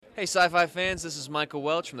Hey sci-fi fans, this is Michael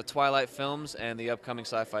Welch from the Twilight Films and the upcoming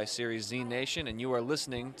sci-fi series Z Nation, and you are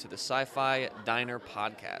listening to the Sci-Fi Diner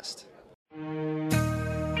Podcast.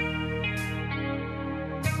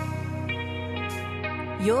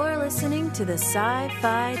 You're listening to the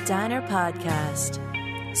Sci-Fi Diner Podcast,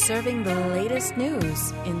 serving the latest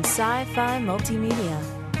news in sci-fi multimedia.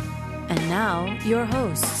 And now, your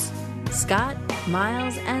hosts, Scott,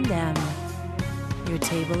 Miles, and Em. Your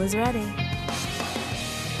table is ready.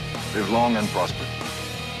 Live long and prosper.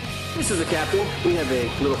 This is the captain. We have a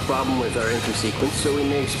little problem with our entry sequence, so we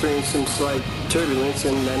may experience some slight turbulence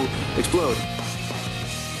and then explode.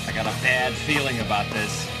 I got a bad feeling about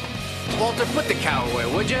this. Walter, put the cow away,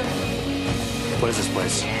 would you? What is this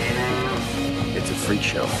place? It's a freak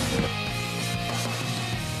show.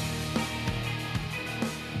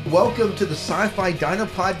 Welcome to the Sci-Fi Diner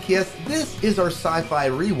Podcast. This is our Sci-Fi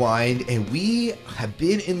Rewind, and we have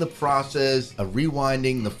been in the process of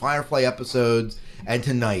rewinding the Firefly episodes, and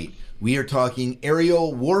tonight we are talking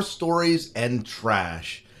Ariel, War Stories, and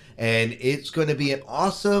Trash. And it's going to be an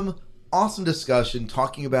awesome discussion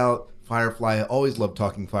talking about Firefly. I always love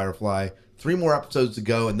talking Firefly. 3 more episodes to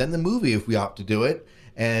go, and then the movie if we opt to do it.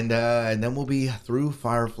 And then we'll be through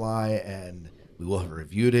Firefly, and we will have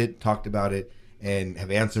reviewed it, talked about it, and have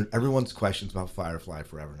answered everyone's questions about Firefly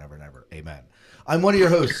forever and ever and ever. Amen. I'm one of your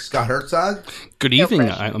hosts, Scott Herzog. Good evening.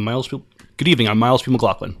 I'm Miles P.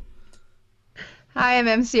 McLaughlin. Hi, I'm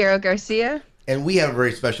MC Ariel Garcia. And we have a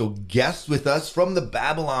very special guest with us from the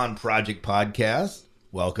Babylon Project podcast.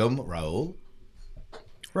 Welcome, Raul.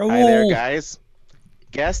 Hi there, guys.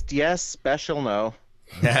 Guest, yes. Special, no.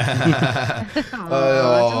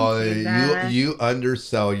 You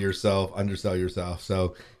undersell yourself.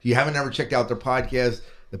 So if you haven't ever checked out their podcast,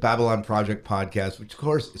 the Babylon Project podcast, which of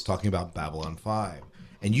course is talking about Babylon 5.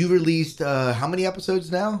 And you released how many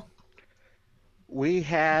episodes now? We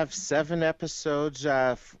have 7 episodes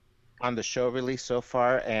on the show released so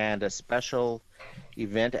far, and a special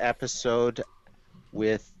event episode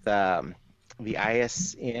with the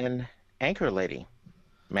ISN anchor lady,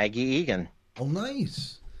 Maggie Egan. Oh,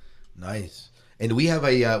 nice. And we have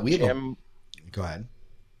Jim, go ahead.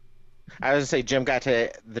 I was going to say, Jim got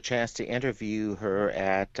the chance to interview her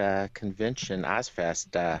at convention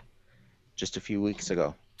Ozfest just a few weeks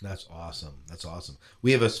ago. That's awesome.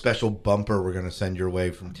 We have a special bumper we're going to send your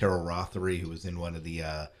way from Tara Rothery, who was in one of the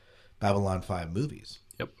Babylon 5 movies.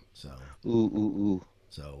 Yep. So. Ooh.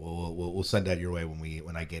 So we'll send that your way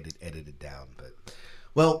when I get it edited down. But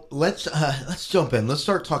well, let's jump in. Let's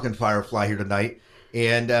start talking Firefly here tonight,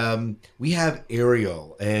 and we have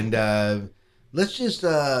Ariel, and let's just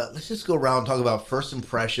go around and talk about first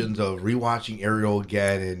impressions of rewatching Ariel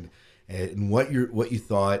again, and what you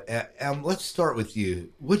thought. Let's start with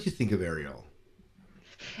you. What do you think of Ariel?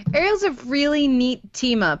 Ariel's a really neat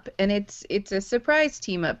team up, and it's a surprise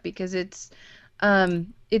team up because it's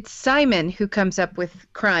Simon who comes up with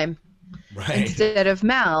crime, right, instead of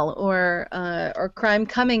Mal or crime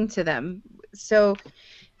coming to them. So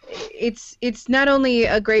it's not only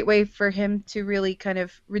a great way for him to really kind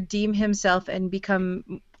of redeem himself and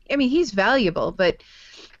become. I mean, he's valuable, but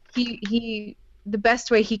he the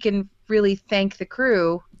best way he can really thank the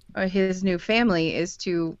crew or his new family is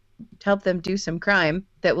to help them do some crime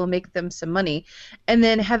that will make them some money, and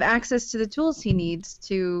then have access to the tools he needs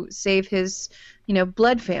to save his,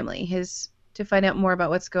 blood family, to find out more about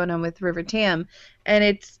what's going on with River Tam. And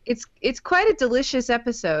it's quite a delicious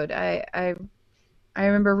episode. I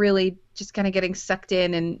remember really just kind of getting sucked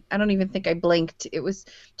in, and I don't even think I blinked. It was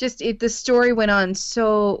just the story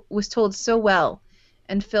was told so well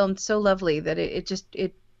and filmed so lovely that it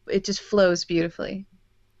just flows beautifully.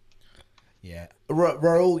 Yeah.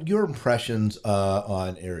 Raul, your impressions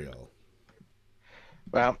on Ariel?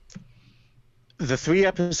 Well, the 3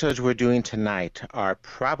 episodes we're doing tonight are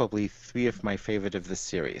probably 3 of my favorite of the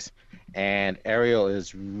series. And Ariel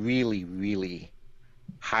is really, really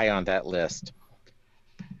high on that list.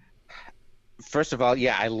 First of all,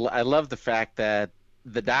 yeah, I love the fact that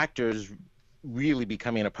the Doctor's really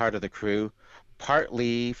becoming a part of the crew,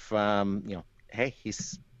 partly from, hey,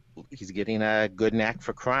 he's getting a good knack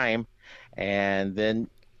for crime. And then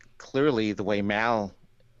clearly the way Mal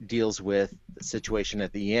deals with the situation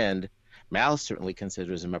at the end, Mal certainly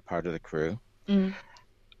considers him a part of the crew. Mm.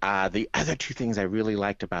 The other 2 things I really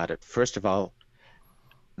liked about it, first of all,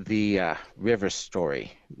 the River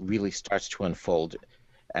story really starts to unfold.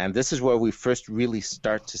 And this is where we first really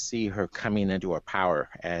start to see her coming into her power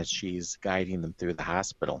as she's guiding them through the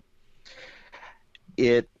hospital.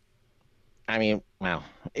 It's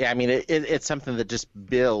something that just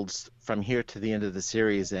builds from here to the end of the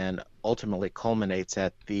series and ultimately culminates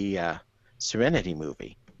at the Serenity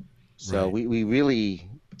movie. So Right. we really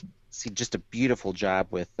see just a beautiful job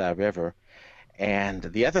with River. And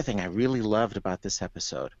the other thing I really loved about this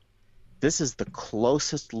episode, this is the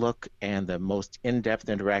closest look and the most in-depth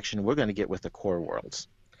interaction we're going to get with the core worlds.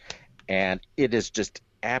 And it is just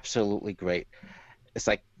absolutely great. It's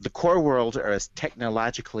like the core worlds are as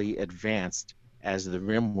technologically advanced as the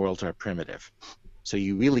rim worlds are primitive. So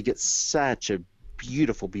you really get such a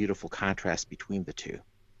beautiful, beautiful contrast between the two.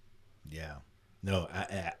 Yeah. No,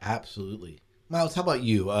 absolutely. Miles, how about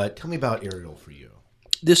you? Tell me about Ariel for you.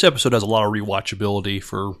 This episode has a lot of rewatchability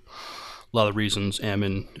for a lot of reasons. Em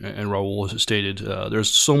and Raul has stated. There's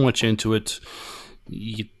so much into it.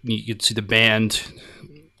 You could see the band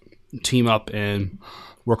team up and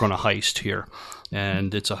work on a heist here,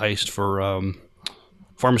 and it's a heist for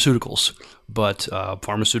pharmaceuticals. But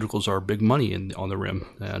pharmaceuticals are big money on the rim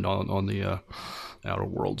and on the outer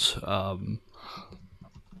worlds.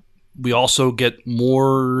 We also get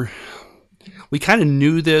more. We kind of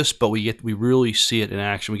knew this, but we really see it in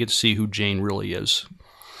action. We get to see who Jane really is,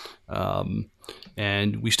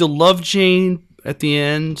 and we still love Jane at the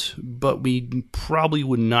end, but we probably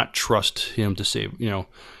would not trust him to save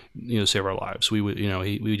save our lives. We would,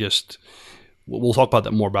 we just. We'll talk about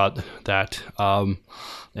that more about that,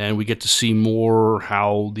 and we get to see more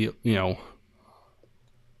how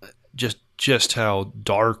just how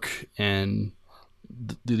dark and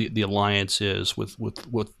the alliance is with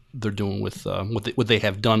what they're doing with what they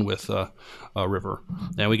have done with River,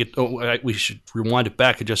 and we should rewind it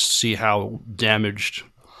back and just see how damaged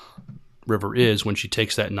River is when she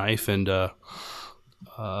takes that knife and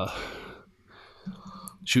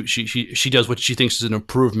she does what she thinks is an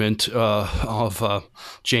improvement of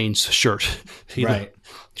Jane's shirt. Right.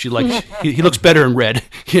 He looks better in red,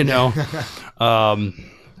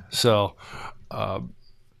 So.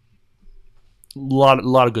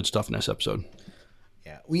 Lot of good stuff in this episode.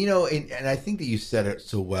 Yeah, well, and I think that you said it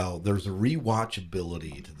so well. There's a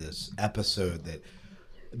rewatchability to this episode that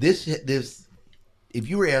this. If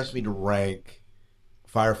you were asking me to rank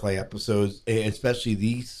Firefly episodes, especially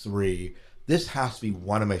these three, this has to be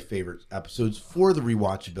one of my favorite episodes for the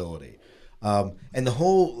rewatchability. And the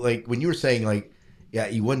whole, like, when you were saying, yeah,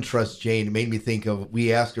 you wouldn't trust Jane, it made me think of,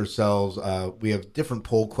 we ask ourselves, we have different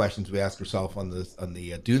poll questions we ask ourselves on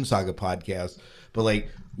the Dune Saga podcast, but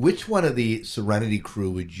which one of the Serenity crew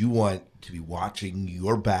would you want to be watching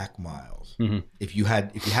your back, Miles? Mm-hmm. If you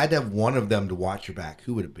had to have one of them to watch your back,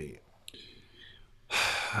 who would it be?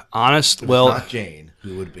 Honest, not Jane,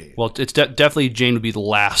 who would it be? Well, it's definitely Jane would be the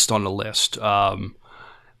last on the list.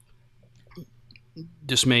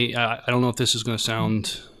 This may, I don't know if this is going to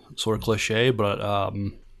sound sort of cliche, but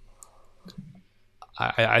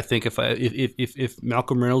I think if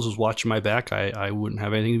Malcolm Reynolds was watching my back, I wouldn't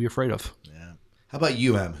have anything to be afraid of. Yeah. How about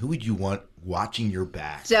you, Em? Who would you want watching your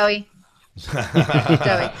back? Zoe. Zoe.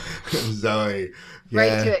 Yeah.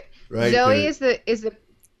 Right to it. Right Zoe is the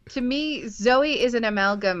to me, Zoe is an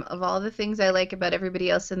amalgam of all the things I like about everybody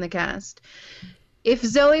else in the cast. If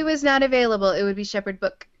Zoe was not available, it would be Shepherd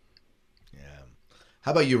Book. Yeah.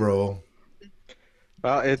 How about you, Raul?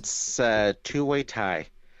 Well, it's a two-way tie.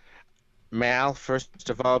 Mal, first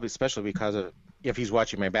of all, especially because of if he's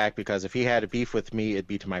watching my back, because if he had a beef with me, it'd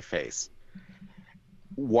be to my face.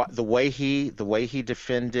 The way he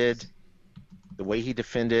defended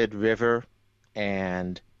River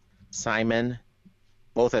and Simon,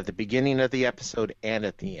 both at the beginning of the episode and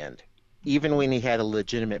at the end. Even when he had a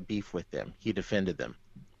legitimate beef with them, he defended them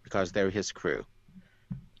because they're his crew.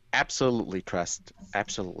 Absolutely trust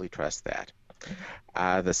that.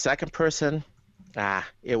 The second person,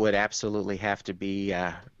 it would absolutely have to be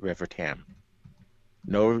River Tam.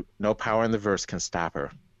 No power in the verse can stop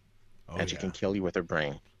her, and she can kill you with her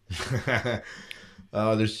brain.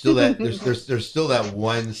 There's still that there's still that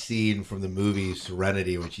one scene from the movie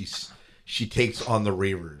Serenity when she takes on the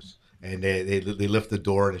Reavers, and they lift the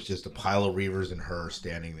door and it's just a pile of Reavers and her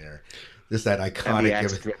standing there. Just that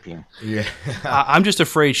iconic dripping. Yeah. I'm just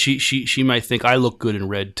afraid she might think I look good in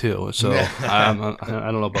red too. So I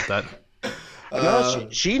don't know about that. No,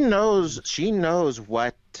 she knows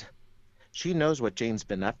what Jane's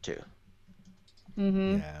been up to.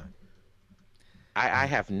 Mm-hmm. Yeah. I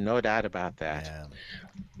have no doubt about that. Yeah.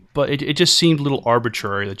 But it just seemed a little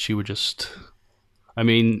arbitrary that she would just. I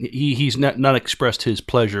mean, he's not expressed his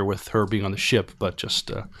pleasure with her being on the ship, but just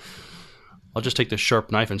I'll just take this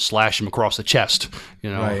sharp knife and slash him across the chest,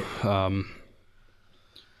 Right.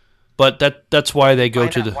 But that's why they go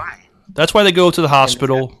to the. Why? That's why they go to the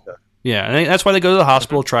hospital. Yeah, and that's why they go to the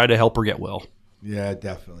hospital, try to help her get well. Yeah,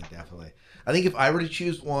 definitely. I think if I were to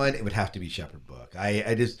choose one, it would have to be Shepherd Book.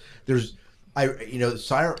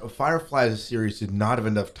 Firefly as a series did not have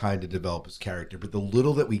enough time to develop his character, but the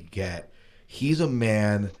little that we get, he's a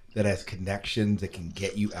man that has connections that can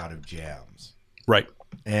get you out of jams. Right.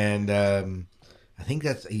 And I think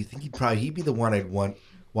he'd be the one I'd want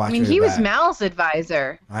watching. He was Mal's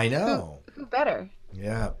advisor. I know. Who better?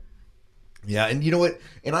 Yeah. Yeah, and you know what?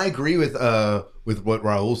 And I agree with what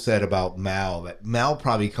Raul said about Mal. That Mal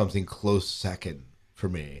probably comes in close second for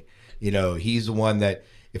me. He's the one that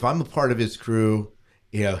if I'm a part of his crew,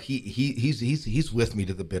 he's with me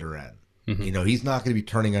to the bitter end. Mm-hmm. He's not going to be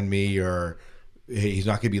turning on me, or he's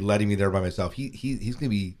not going to be letting me there by myself. He's going to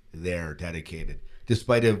be there, dedicated,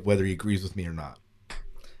 despite of whether he agrees with me or not.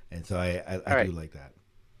 And so I do like that.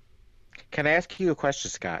 Can I ask you a question,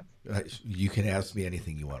 Scott? You can ask me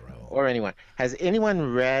anything you want, Raul. Or anyone. Has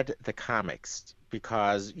anyone read the comics?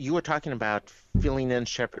 Because you were talking about filling in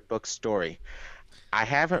Shepherd Book's story. I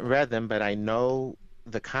haven't read them, but I know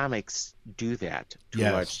the comics do that to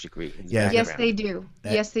a large degree. Yes, they do.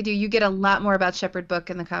 Yes, they do. You get a lot more about Shepherd Book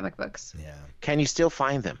in the comic books. Yeah. Can you still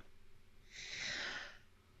find them?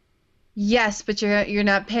 Yes, but you're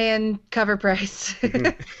not paying cover price.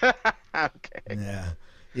 Okay.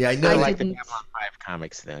 Yeah, I know. I like the Babylon 5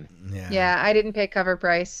 comics then. Yeah, I didn't pay cover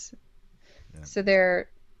price. Yeah. So they're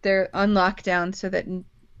on lockdown so that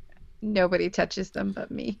nobody touches them but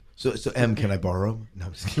me. So M, can I borrow? No,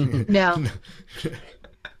 I'm just kidding. No.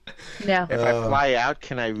 No. If I fly out,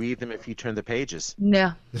 can I read them if you turn the pages?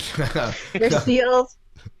 No. They're sealed.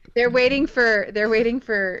 They're waiting for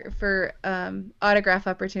autograph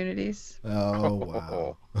opportunities. Oh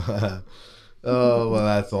wow. Oh well,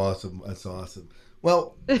 that's awesome. That's awesome.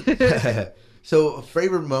 Well, so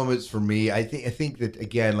favorite moments for me, I think that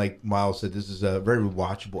again, like Miles said, this is a very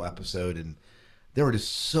watchable episode, and there were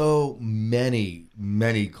just so many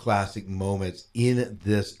classic moments in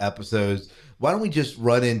this episode. Why don't we just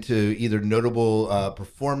run into either notable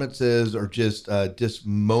performances or just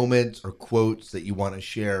moments or quotes that you want to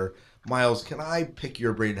share? Miles, can I pick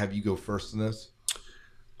your brain and have you go first in this?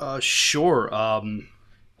 Sure.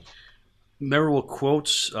 Memorable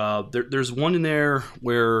quotes. There's one in there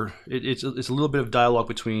where it's a little bit of dialogue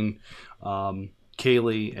between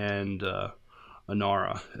Kaylee and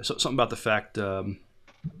Anara. So, something about the fact, and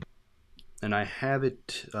I have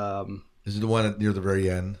it. Is it the one near the very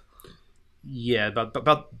end? Yeah,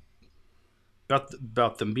 about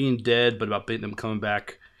them being dead, but about them coming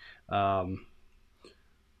back. Let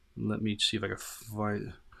me see if I can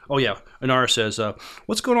find. Oh yeah, Anara says,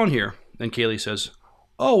 "What's going on here?" And Kaylee says,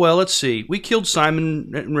 "Oh, well, let's see. We killed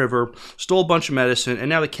Simon and River, stole a bunch of medicine, and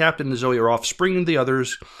now the captain and Zoe are off. Spring and the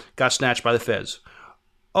others got snatched by the feds.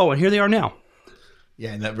 Oh, and here they are now."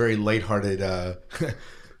 Yeah, in that very lighthearted,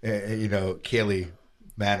 Kaylee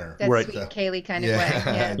manner. That right. sweet Kaylee kind of way.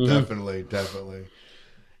 Yeah, definitely.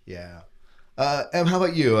 Yeah. Em, how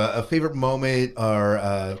about you? A favorite moment or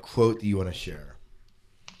a quote that you want to share?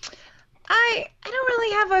 I don't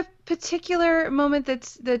really have a particular moment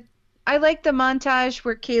that I like the montage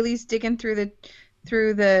where Kaylee's digging through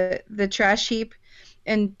the trash heap,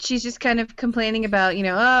 and she's just kind of complaining about,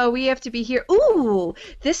 oh, we have to be here. Ooh,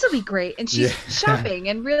 this will be great. And she's shopping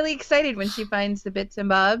and really excited when she finds the bits and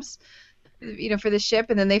bobs, for the ship,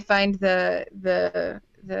 and then they find the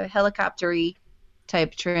helicopter-y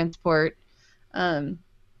type transport. That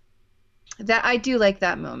I do like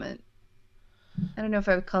that moment. I don't know if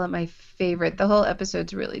I would call it my favorite. The whole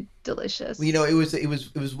episode's really delicious. Well, it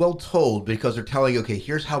was well told, because they're telling, okay,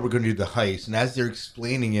 here's how we're going to do the heist, and as they're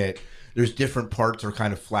explaining it, there's different parts are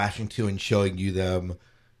kind of flashing to and showing you them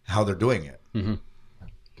how they're doing it. Mm-hmm.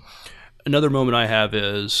 Another moment I have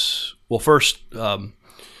is, well, first,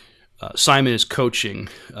 Simon is coaching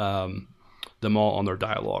them all on their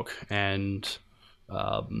dialogue, and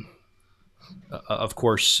of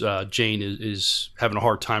course, Jane is having a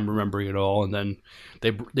hard time remembering it all, and then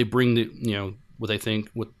they bring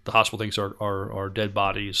what the hospital thinks are dead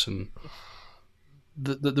bodies, and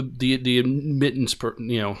the admittance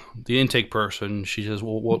the intake person, she says,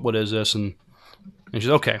 well, what is this, and she's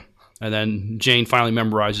okay, and then Jane finally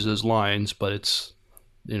memorizes his lines, but it's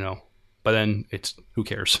but then it's who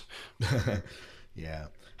cares. Yeah.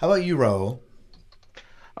 How about you, Raul?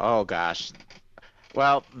 Oh gosh.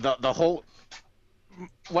 Well, the whole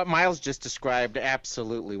what Miles just described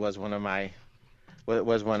absolutely was one of my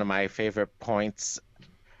favorite points.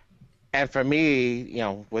 And for me,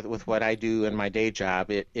 with what I do in my day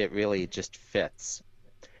job, it really just fits,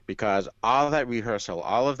 because all of that rehearsal,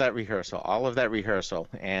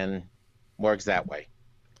 and works that way.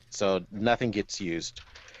 So nothing gets used.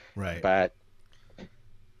 Right. But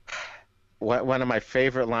one of my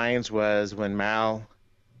favorite lines was when Mal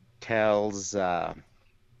tells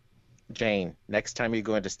Jane, next time you're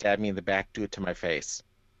going to stab me in the back, do it to my face.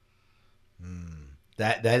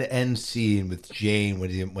 That end scene with Jane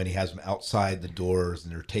when he has them outside the doors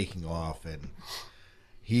and they're taking off, and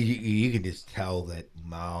you can just tell that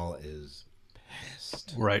Mal is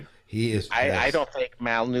pissed. Right. He is pissed. I don't think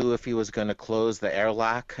Mal knew if he was going to close the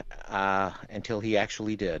airlock until he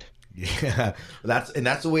actually did. Yeah, that's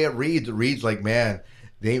the way it reads. It reads like, man,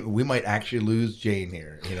 we might actually lose Jane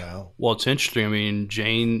here. You know. Well, it's interesting. I mean,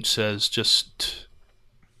 Jane says just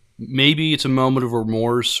maybe it's a moment of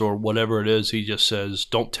remorse or whatever it is. He just says,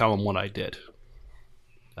 "Don't tell him what I did.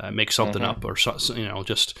 Make something up," or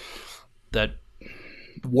just that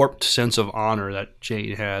warped sense of honor that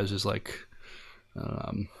Jane has is like,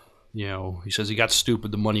 he says he got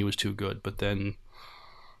stupid. The money was too good, but then.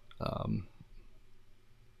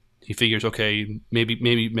 He figures, okay,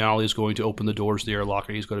 maybe Mal is going to open the doors to the airlock,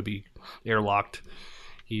 and he's going to be airlocked.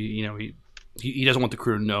 He doesn't want the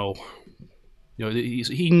crew to know.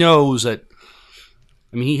 He knows that.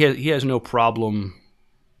 I mean, he has no problem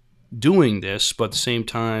doing this, but at the same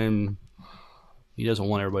time, he doesn't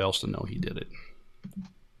want everybody else to know he did it.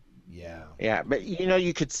 Yeah. Yeah, but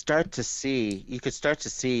you could start to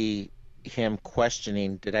see him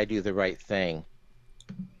questioning, did I do the right thing?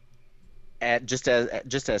 Just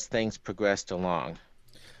as things progressed along.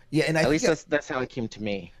 Yeah, and at least that's how it came to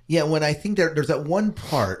me. Yeah, when I think there's that one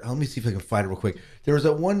part. Let me see if I can find it real quick. There was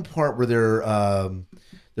that one part where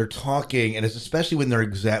they're talking, and it's especially when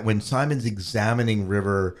when Simon's examining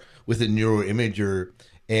River with a neuroimager,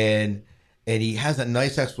 and he has a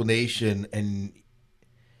nice explanation, and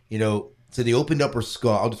so they opened up her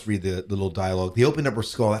skull. I'll just read the little dialogue. They opened up her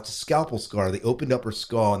skull. That's a scalpel scar. They opened up her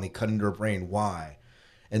skull and they cut into her brain. Why?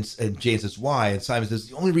 And Jane says, why? And Simon says,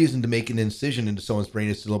 the only reason to make an incision into someone's brain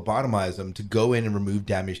is to lobotomize them, to go in and remove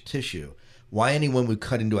damaged tissue. Why anyone would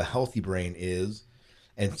cut into a healthy brain is,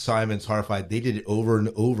 and Simon's horrified, they did it over and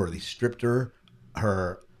over. They stripped her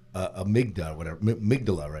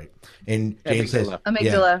amygdala, right? And Jane says,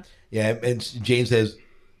 amygdala. Yeah, and Jane says,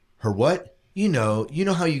 her what? You know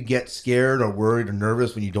how you get scared or worried or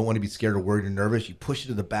nervous when you don't want to be scared or worried or nervous? You push it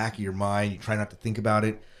to the back of your mind. You try not to think about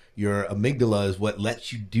it. Your amygdala is what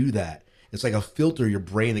lets you do that. It's like a filter, your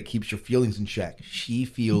brain, that keeps your feelings in check. She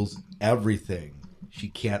feels everything. She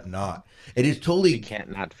can't not. It is totally. She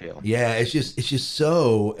can't not feel. Yeah, it's just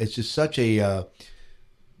such a.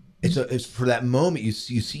 It's for that moment you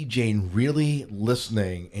see Jane really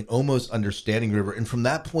listening and almost understanding River, and from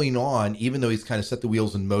that point on, even though he's kind of set the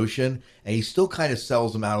wheels in motion and he still kind of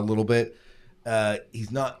sells them out a little bit,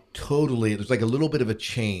 he's not totally. There's like a little bit of a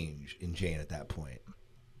change in Jane at that point.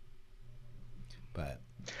 But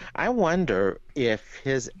I wonder if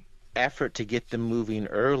his effort to get them moving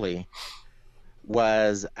early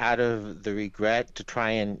was out of the regret to try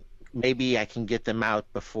and maybe I can get them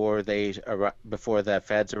out before the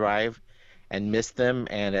feds arrive and miss them,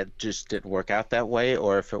 and it just didn't work out that way,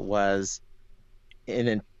 or if it was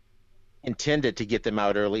intended to get them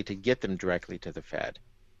out early to get them directly to the Fed.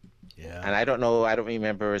 Yeah. And I don't know. I don't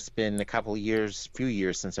remember. It's been a few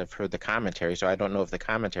years since I've heard the commentary, so I don't know if the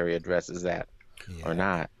commentary addresses that or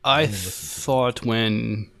not. I thought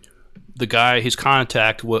when the guy, his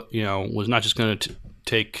contact, was not just going to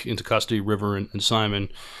take into custody River and Simon,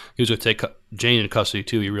 he was going to take Jane into custody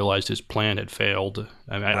too. He realized his plan had failed.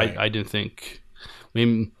 I mean, right. I didn't think. I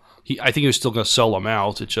mean, I think he was still going to sell them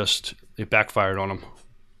out. It backfired on him.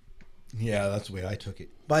 Yeah, that's the way I took it.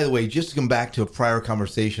 By the way, just to come back to a prior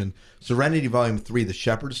conversation, Serenity Volume 3, The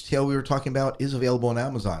Shepherd's Tale we were talking about, is available on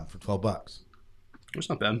Amazon for $12. It's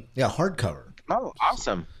not bad. Yeah, hardcover. Oh,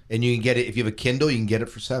 awesome. And you can get it, if you have a Kindle, you can get it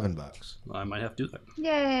for $7. I might have to do that.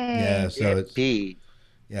 Yay.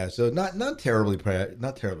 Yeah, so not terribly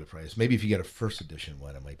priced. Maybe if you get a first edition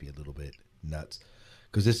one, it might be a little bit nuts.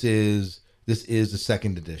 Because this is the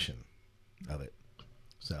second edition of it.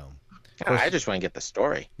 So I just want to get the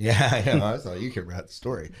story. Yeah, I thought you could write the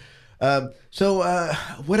story. So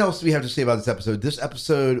what else do we have to say about this episode? This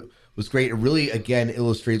episode was great. It really, again,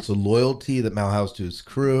 illustrates the loyalty that Mal has to his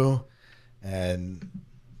crew. And,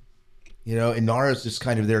 Inara's just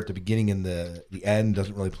kind of there at the beginning and the end,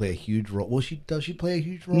 doesn't really play a huge role. Well, does she play a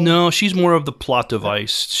huge role? No, she's more of the plot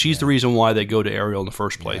device. She's the reason why they go to Ariel in the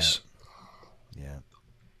first place. Yeah.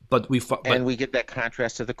 But we get that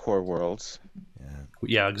contrast to the core worlds.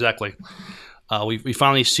 Yeah, exactly. We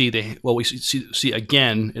finally see we see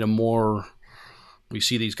again in a more. We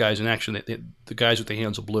see these guys in action. The guys with the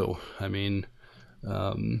hands of blue. I mean,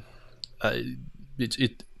 it's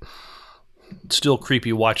still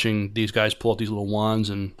creepy watching these guys pull out these little wands,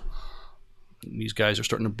 and these guys are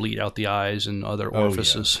starting to bleed out the eyes and other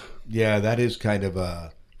orifices. Yeah, that is kind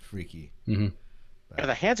of freaky. Mm-hmm.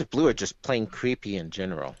 The Hands of Blue are just plain creepy in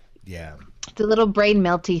general. Yeah. The little brain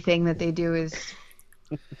melty thing that they do is.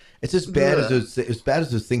 It's as bad as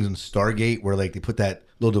those things in Stargate where like they put that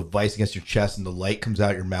little device against your chest and the light comes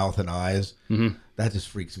out your mouth and eyes. Mm-hmm. That just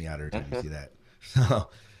freaks me out every time you see that. So,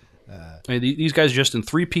 these guys are just in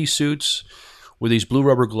 3-piece suits with these blue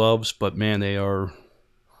rubber gloves, but man, they are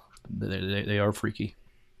freaky.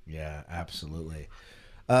 Yeah, absolutely.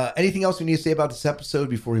 Anything else we need to say about this episode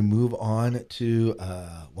before we move on to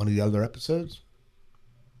one of the other episodes?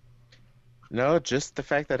 No, just the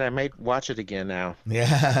fact that I might watch it again now.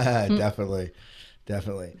 Yeah, definitely.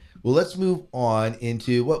 Well, let's move on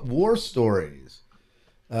into war stories.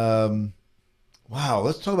 Wow,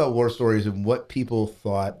 let's talk about war stories and what people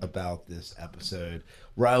thought about this episode.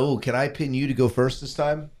 Raul, can I pin you to go first this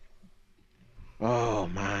time? Oh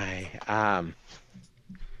my.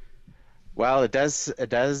 Well, it does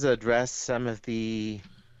address some of the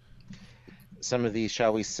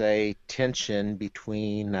shall we say tension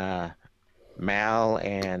between Mal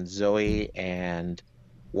and Zoe and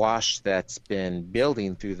Wash that's been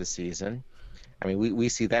building through the season. I mean, we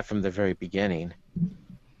see that from the very beginning.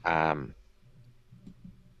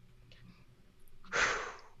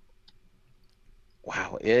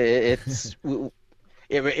 Wow, it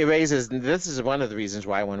raises. This is one of the reasons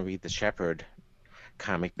why I want to read the Shepherd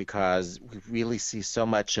comic, because we really see so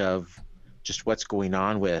much of just what's going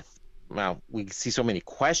on with. Well, we see so many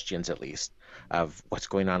questions, at least, of what's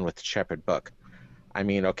going on with the Shepherd book. I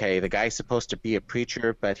mean, okay, the guy's supposed to be a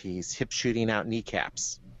preacher, but he's hip shooting out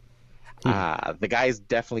kneecaps. The guy's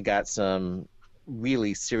definitely got some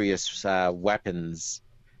really serious weapons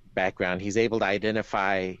background. He's able to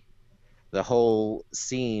identify the whole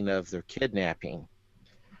scene of their kidnapping.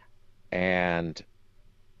 And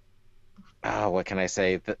what can I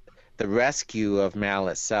say? The rescue of Mal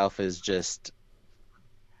itself is just,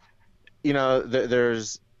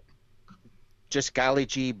 there's just golly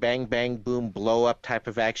gee, bang, bang, boom, blow up type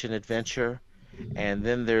of action adventure. And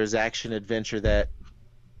then there's action adventure that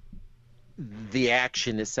the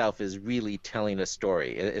action itself is really telling a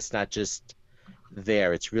story. It's not just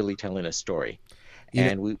there, it's really telling a story.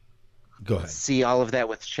 We go ahead. See all of that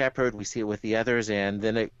with Shepherd, we see it with the others, and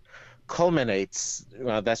then it culminates.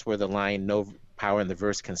 Well, that's where the line, no power in the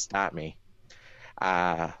verse can stop me.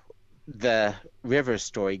 The River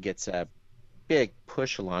story gets a big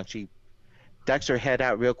push along. She ducks her head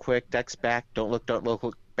out real quick, ducks back, don't look,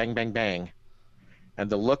 bang, bang, bang. And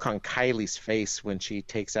the look on Kylie's face when she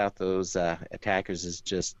takes out those attackers is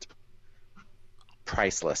just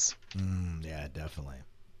priceless. Yeah, definitely.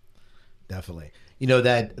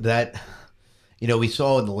 We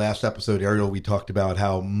saw in the last episode, Ariel, we talked about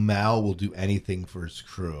how Mal will do anything for his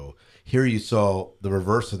crew. Here you saw the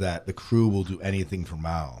reverse of that. The crew will do anything for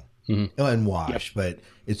Mal and Wash, but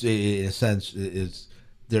it's in a sense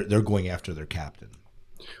they're going after their captain.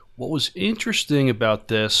 What was interesting about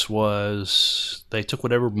this was they took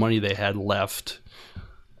whatever money they had left,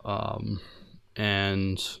 and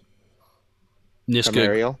Niska. From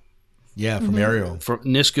Ariel? Yeah, from Ariel.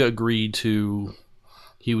 Niska agreed to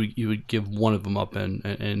he would give one of them up,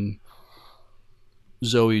 and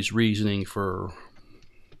Zoe's reasoning for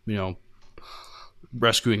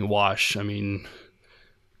rescuing Wash. I mean,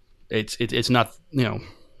 it's not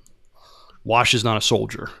Wash is not a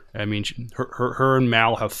soldier. I mean, her and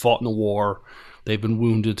Mal have fought in the war. They've been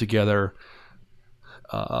wounded together.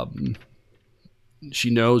 She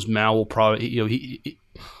knows Mal will probably,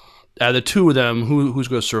 out of the two of them, who's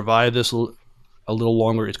going to survive this a little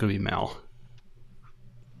longer? It's going to be Mal.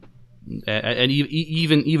 And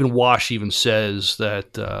even Wash even says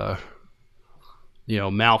that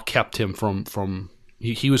Mal kept him from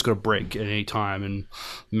he was going to break at any time, and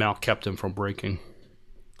Mal kept him from breaking.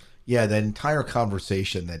 Yeah, that entire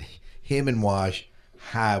conversation that him and Wash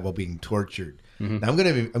have while being tortured. Mm-hmm. Now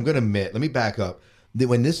I'm gonna admit. Let me back up. That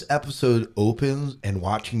when this episode opens and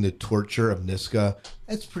watching the torture of Niska,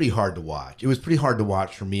 it's pretty hard to watch. It was pretty hard to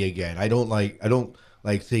watch for me again. I don't like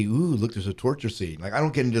say, ooh, look, there's a torture scene. Like I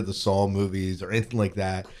don't get into the Saw movies or anything like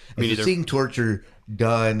that. And so seeing torture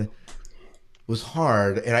done was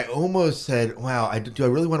hard, and I almost said, wow, do I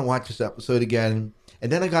really want to watch this episode again?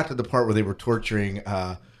 And then I got to the part where they were torturing.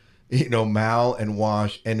 Mal and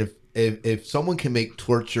Wash, and if someone can make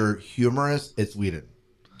torture humorous, it's Whedon,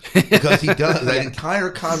 because he does that entire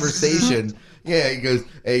conversation. Yeah, he goes,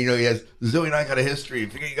 hey, he has Zoe and I got a history.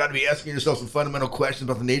 You got to be asking yourself some fundamental questions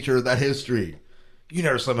about the nature of that history. You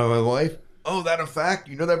never slept with my wife. Oh, that a fact?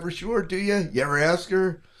 You know that for sure, do you? You ever ask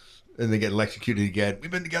her? And they get electrocuted again. We've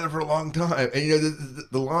been together for a long time, and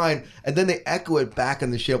the line, and then they echo it back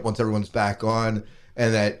on the ship once everyone's back on,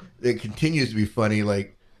 and that it continues to be funny,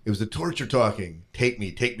 like. It was the torture talking. Take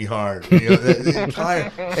me hard. The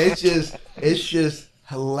entire. It's just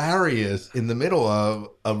hilarious in the middle of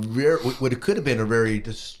what it could have been a very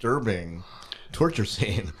disturbing torture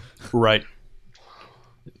scene. Right.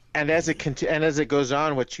 And as it goes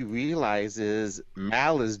on, what you realize is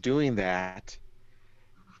Mal is doing that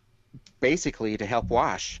basically to help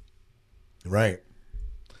Wash. Right.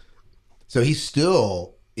 So he's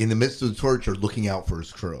still in the midst of the torture, looking out for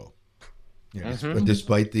his crew.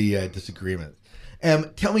 Despite the disagreement.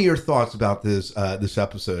 Tell me your thoughts about this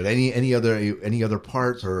episode. Any other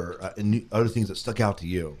parts or other things that stuck out to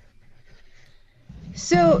you?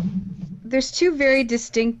 So there's two very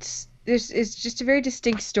distinct. It's just a very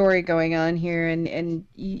distinct story going on here, and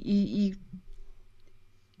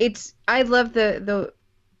it's. I love the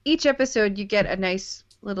each episode you get a nice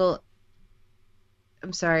little.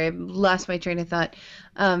 I'm sorry, I lost my train of thought.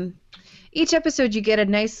 Each episode you get a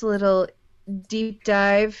nice little deep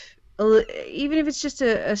dive, even if it's just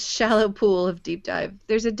a shallow pool of deep dive.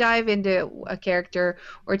 There's a dive into a character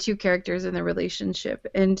or two characters in the relationship.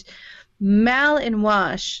 And Mal and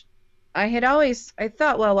Wash, I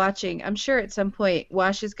thought while watching, I'm sure at some point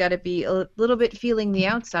Wash has got to be a little bit feeling the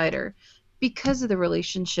outsider because of the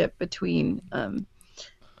relationship between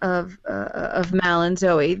of Mal and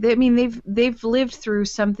Zoe. I mean, they've lived through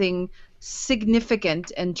something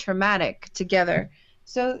significant and traumatic together.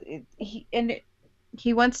 So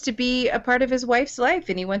he wants to be a part of his wife's life,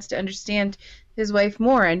 and he wants to understand his wife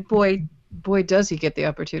more. And boy, does he get the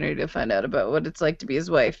opportunity to find out about what it's like to be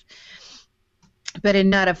his wife, but in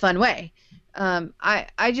not a fun way.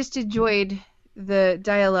 I just enjoyed the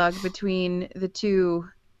dialogue between the two,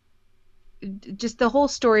 just the whole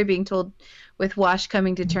story being told with Wash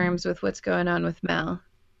coming to terms with what's going on with Mal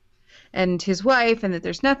and his wife, and that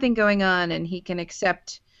there's nothing going on, and he can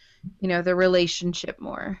accept, the relationship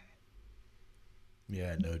more.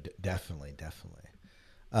 Yeah, no, definitely.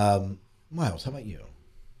 Miles, how about you?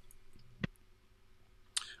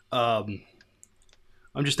 I'm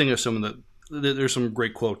just thinking of some of there's some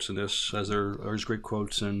great quotes in this, as there's great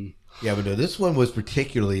quotes and. Yeah, but no, this one was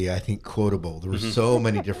particularly, I think, quotable. There were so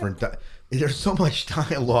many different. There's so much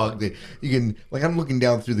dialogue that you can, like, I'm looking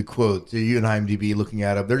down through the quotes. You and IMDb looking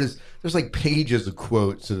at them. There's like pages of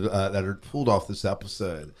quotes that are pulled off this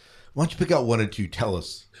episode. Why don't you pick out one or two? Tell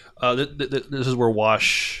us. This is where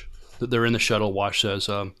Wash, they're in the shuttle. Wash says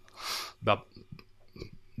about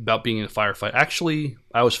being in a firefight. Actually,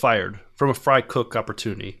 I was fired from a fry cook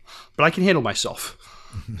opportunity, but I can handle myself.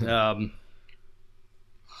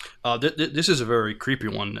 This is a very creepy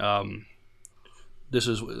one. This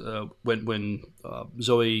is when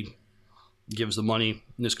Zoe gives the money.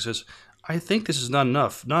 Niska says, "I think this is not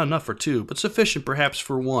enough for two, but sufficient perhaps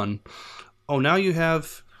for one. Oh, now you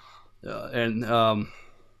have."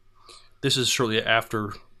 This is shortly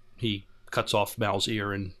after he cuts off Mal's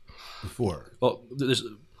ear and before. Well,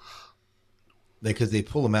 because they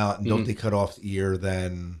pull him out and don't they cut off the ear?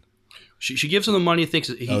 Then she gives him the money. Thinks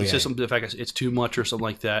he says something to the fact it's too much or something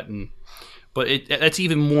like that, but that's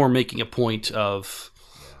even more making a point of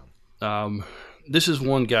this is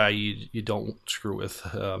one guy you don't screw with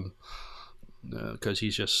because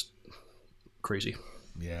he's just crazy.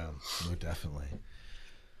 Yeah, no, definitely.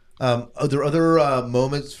 Are there other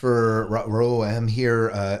moments for Row M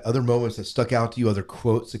here? Other moments that stuck out to you? Other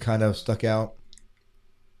quotes that kind of stuck out?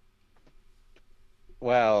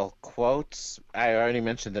 Well, quotes. I already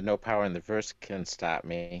mentioned that no power in the verse can stop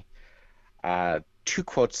me. Two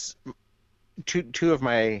quotes. Two of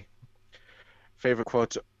my favorite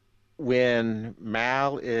quotes. When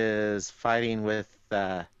Mal is fighting with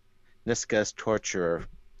Niska's torturer,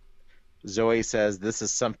 Zoe says, "This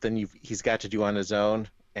is something he's got to do on his own."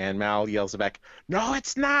 And Mal yells back, "No,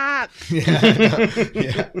 it's not!"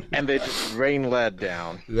 Yeah. And they just rain lead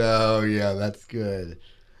down. Oh, yeah, that's good.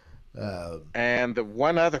 And the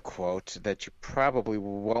one other quote that you probably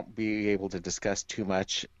won't be able to discuss too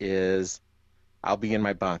much is, "I'll be in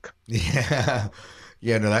my bunk." Yeah.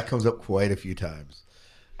 Yeah, no, that comes up quite a few times.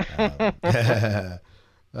 And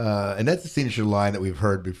that's a signature line that we've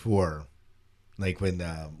heard before. Like when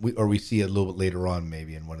we see it a little bit later on,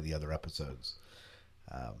 maybe in one of the other episodes.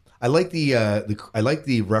 I like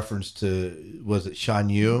the reference to, was it Shan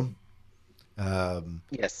Yu?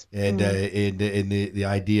 Yes. And the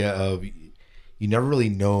idea of you never really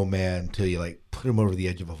know a man until you like put him over the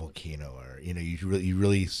edge of a volcano, or you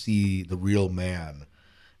really see the real man,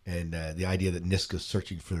 and the idea that Niska's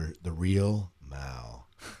searching for the real Mal,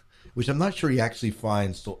 which I'm not sure he actually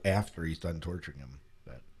finds till after he's done torturing him.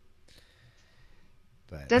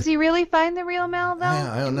 But does he really find the real Mal, though?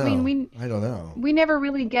 I don't know. I don't know. We never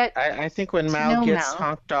really get. I think when Mal gets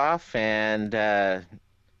honked off and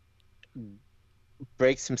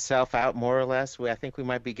breaks himself out more or less. I think we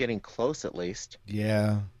might be getting close at least.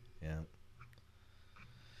 Yeah.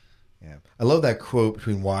 I love that quote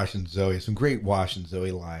between Wash and Zoe. Some great Wash and Zoe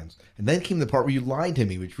lines. And then came the part where you lied to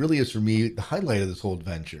me, which really is for me the highlight of this whole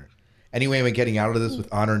adventure. Anyway, am I getting out of this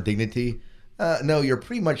with honor and dignity? No, you're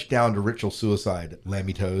pretty much down to ritual suicide,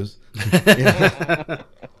 Lammy Toes. But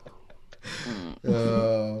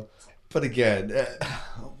again,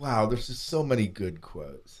 wow, there's just so many good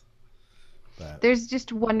quotes. But, there's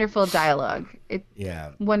just wonderful dialogue.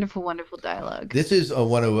 Wonderful, wonderful dialogue. This is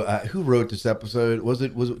one of who wrote this episode? Was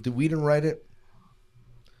it did Whedon write it?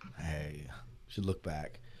 Hey, should look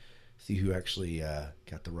back, see who actually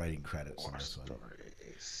got the writing credits on this one.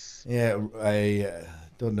 Yeah, I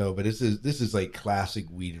don't know, but this is like classic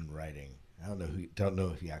Whedon writing. I don't know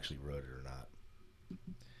if he actually wrote it or not.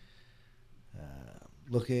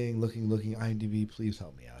 Looking. IMDb, please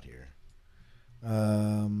help me out here.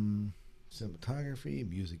 Cinematography,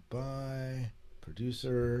 music by,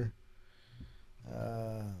 producer.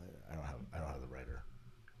 I don't have the writer.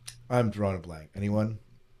 I'm drawing a blank. Anyone?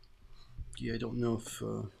 Yeah, I don't know if.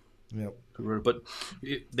 Yep. Who wrote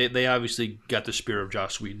it, but they obviously got the spirit of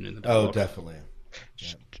Joss Whedon in the dialogue. Oh, definitely.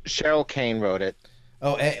 Yeah. Cheryl Kane wrote it.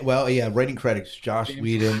 Oh, well, yeah. Writing credits: Joss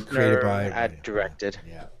Whedon, created by, directed.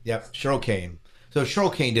 Yeah, yep. Cheryl Kane. So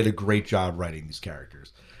Cheryl Kane did a great job writing these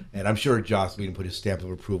characters, and I'm sure Joss Whedon put his stamp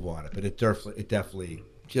of approval on it. But it definitely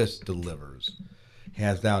just delivers,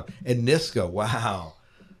 hands down. And Niska, wow,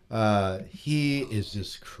 he is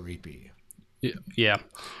just creepy. Yeah,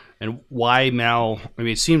 and why Mal? I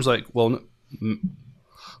mean, it seems like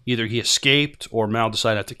either he escaped or Mal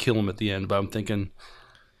decided not to kill him at the end. But I'm thinking,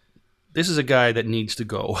 this is a guy that needs to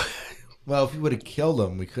go. Well, if we would have killed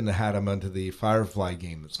him, we couldn't have had him onto the Firefly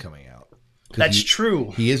game that's coming out. That's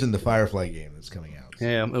true. He is in the Firefly game that's coming out. So.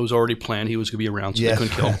 Yeah, it was already planned. He was going to be around, so they couldn't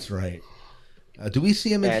kill him. That's right. Do we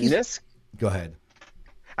see him in Go ahead.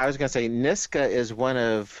 I was going to say, Niska is one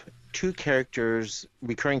of two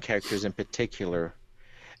recurring characters in particular,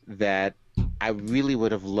 that I really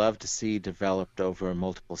would have loved to see developed over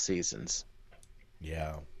multiple seasons.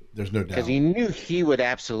 Yeah, there's no doubt. Because you knew he would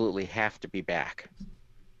absolutely have to be back.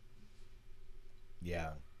 Yeah.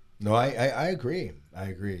 No, I agree.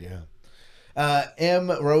 Yeah.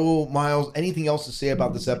 Raul, Miles, anything else to say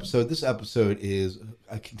about this episode? This episode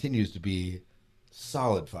continues to be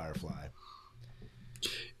solid Firefly.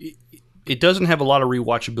 It doesn't have a lot of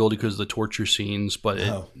rewatchability because of the torture scenes, but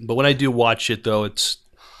when I do watch it, though, it's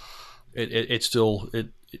still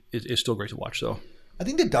great to watch. Though I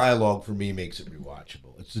think the dialogue for me makes it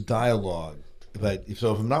rewatchable. It's the dialogue, but if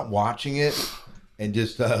I'm not watching it and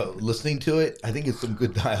just listening to it, I think it's some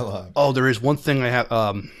good dialogue. Oh, there is one thing I have.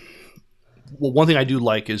 One thing I do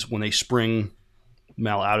like is when they spring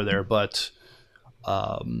Mal out of there, but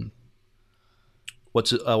what's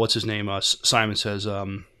his name? Simon says, "I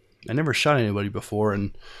never shot anybody before,"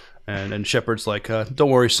 and Shepard's like, "Don't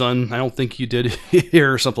worry, son. I don't think you did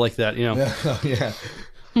here," or something like that. You know? Yeah.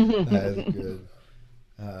 That is good.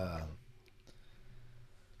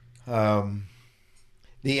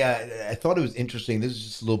 I thought it was interesting. This is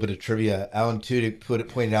just a little bit of trivia. Alan Tudyk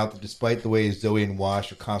pointed out that despite the way Zoe and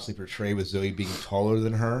Wash are constantly portrayed with Zoe being taller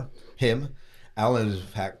than him, Alan is in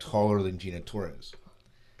fact taller than Gina Torres.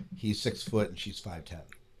 He's 6 foot and she's 5'10".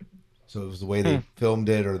 So it was the way they filmed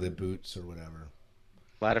it, or the boots, or whatever.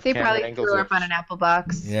 A lot of they probably grew up on an apple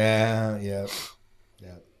box. Yeah.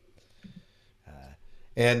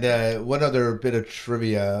 And one other bit of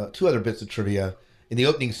trivia, two other bits of trivia. In the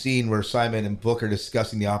opening scene where Simon and Book are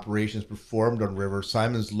discussing the operations performed on River,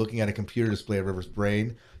 Simon's looking at a computer display of River's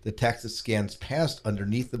brain. The text that scans past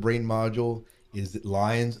underneath the brain module is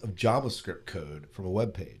lines of JavaScript code from a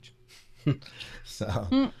web page. And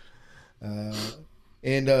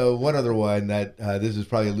one other one that this is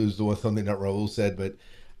probably alludes to something that Raul said, but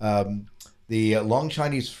the long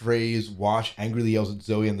Chinese phrase "Wash angrily yells at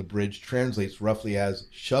Zoe on the bridge" translates roughly as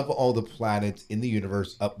 "shove all the planets in the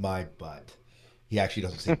universe up my butt." He actually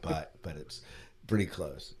doesn't say butt, but it's pretty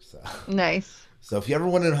close. So nice. So if you ever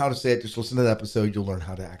want to know how to say it, just listen to the episode. You'll learn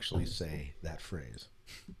how to actually say that phrase.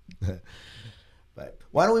 But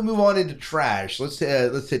why don't we move on into trash? Let's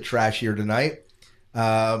hit trash here tonight.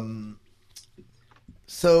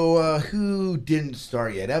 So who didn't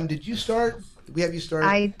start yet? Em, did you start? Did we have you start?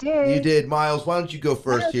 I did. You did. Miles, why don't you go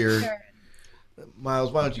first here?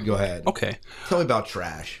 Miles, why don't you go ahead? Okay. Tell me about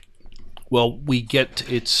trash. Well,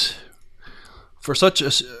 it's for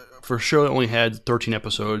a show that only had 13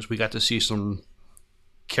 episodes. We got to see some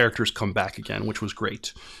characters come back again, which was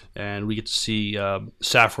great, and we get to see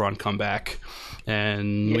Saffron come back,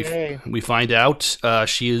 and we find out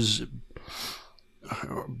she is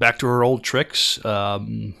back to her old tricks.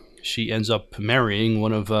 She ends up marrying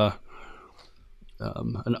one of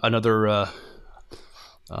another. I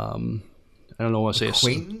don't know what to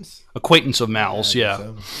say. Acquaintance of Mal's, yeah.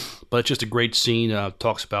 So. But it's just a great scene.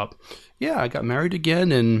 Talks about, I got married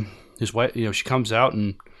again, and his wife. She comes out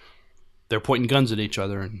and they're pointing guns at each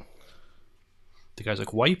other, and the guy's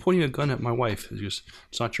like, "Why are you pointing a gun at my wife?" He goes,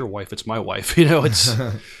 "It's not your wife, it's my wife." It's.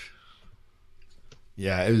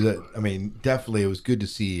 Yeah, it was. Definitely, it was good to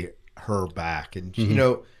see her back, and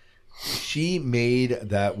she made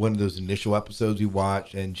that one of those initial episodes we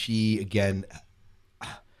watched, and she again,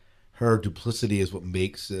 her duplicity is what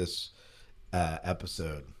makes this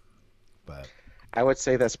episode. But I would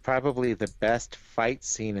say that's probably the best fight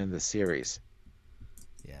scene in the series.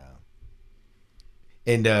 Yeah,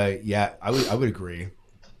 and I would agree.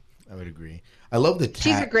 I love the.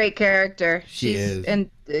 She's a great character. She is, and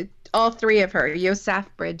all three of her. Yosaf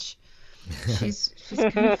Bridge. She's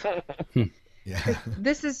kind of. Yeah.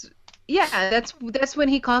 This is. Yeah, that's when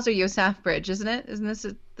he calls her Yosaf Bridge, isn't it? Isn't this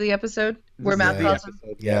the episode where Matt calls him?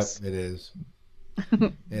 Yes, it is.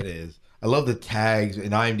 It is. I love the tags.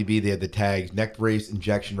 In IMDb, they have the tags: neck brace,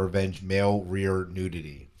 injection, revenge, male rear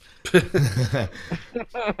nudity. Because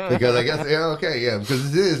I guess,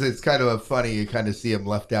 because it's kind of funny. You kind of see him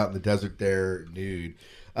left out in the desert there, nude.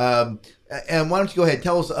 And why don't you go ahead and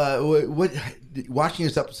tell us what watching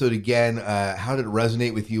this episode again? How did it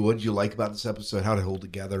resonate with you? What did you like about this episode? How did it hold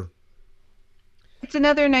together? It's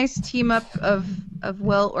another nice team up of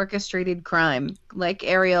well orchestrated crime, like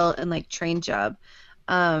Ariel and like Train Job.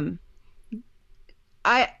 I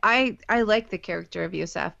like the character of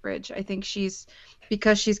Yosaf Bridge. I think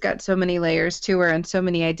because she's got so many layers to her and so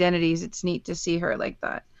many identities. It's neat to see her like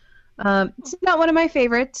that. It's not one of my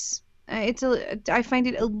favorites. I find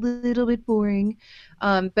it a little bit boring.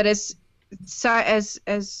 But as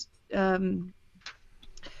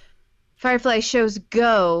Firefly shows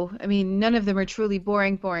go, none of them are truly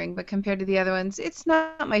boring, but compared to the other ones, it's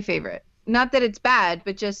not my favorite. Not that it's bad,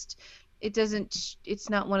 but just it's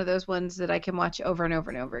not one of those ones that I can watch over and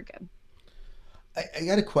over and over again. I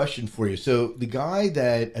got a question for you. So the guy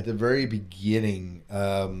that at the very beginning,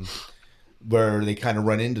 where they kind of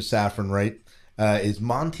run into Saffron, right, is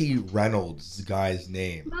Monty Reynolds, the guy's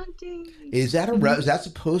name. Monty. Is that is that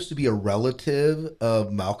supposed to be a relative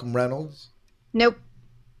of Malcolm Reynolds? Nope.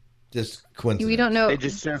 Just coincidence. We don't know. They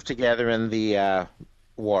just served together in the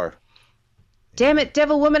war. Damn it,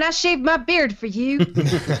 devil woman! I shaved my beard for you.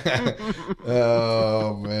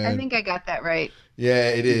 Oh man! I think I got that right.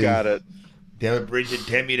 Yeah, it is. You got it. Damn it, Bridget,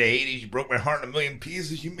 damn you to Hades. You broke my heart in a million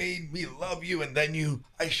pieces. You made me love you, and then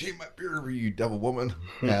I shaved my beard for you, devil woman.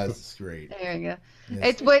 Yeah, this is great. There you go.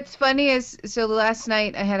 Yes. What's funny is, so last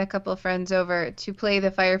night I had a couple of friends over to play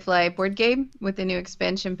the Firefly board game with the new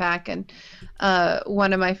expansion pack, and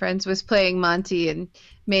one of my friends was playing Monty and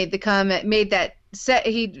made that set.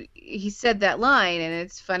 He said that line, and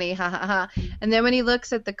it's funny, ha ha ha. And then when he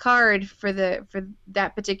looks at the card for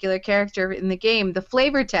that particular character in the game, the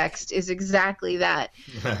flavor text is exactly that.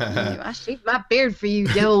 I shaved my beard for you,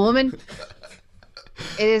 devil woman.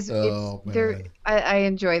 It is. I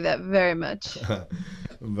enjoy that very much.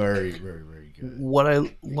 Very, very, very good. What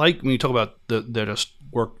I like when you talk about they're just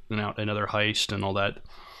working out another heist and all that,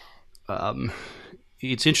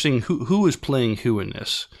 it's interesting who is playing who in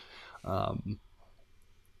this.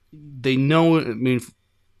 They know.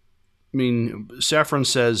 Saffron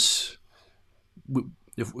says,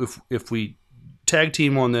 if we tag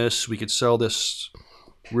team on this, we could sell this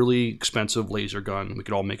really expensive laser gun. We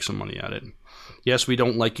could all make some money at it. Yes, we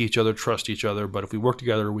don't like each other, trust each other, but if we work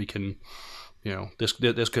together, we can. This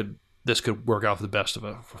could work out for the best of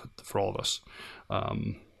it for all of us.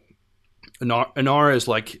 Inara is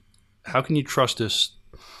like, how can you trust this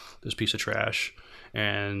piece of trash?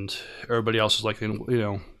 And everybody else is like,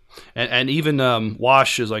 and even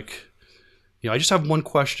Wash is like, I just have one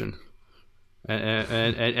question,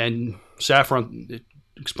 and Saffron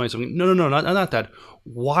explains something. No, not that.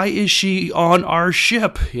 Why is she on our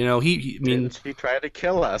ship? Didn't she try to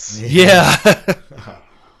kill us? Yeah.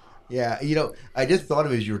 Yeah, I just thought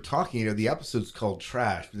of it as you were talking. The episode's called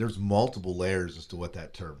Trash, but there's multiple layers as to what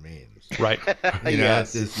that term means. Right.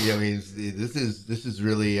 Yes. It's just, this is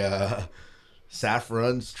really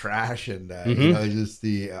Saffron's trash, and just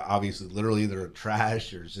the obviously, literally, they're trash.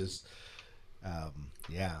 There's just,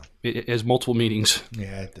 It has multiple meanings.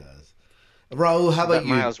 Yeah, it does. Raul, how about you?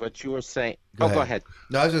 Miles, what you were saying. Go ahead.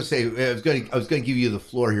 No, I was going to say I was going to give you the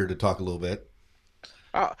floor here to talk a little bit.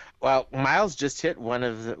 Oh, well, Miles just hit one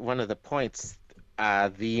of the points.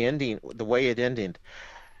 The ending, the way it ended,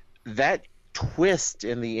 that twist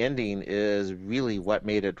in the ending is really what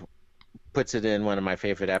made it puts it in one of my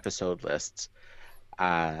favorite episode lists.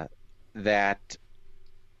 That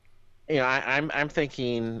I'm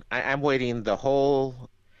thinking I'm waiting the whole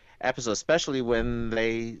episode, especially when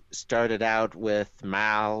they started out with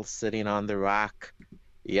Mal sitting on the rock.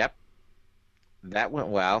 Yep, that went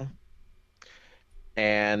well.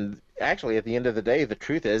 And actually, at the end of the day, the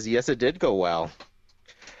truth is, yes, it did go well.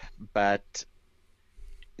 But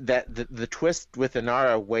that the twist with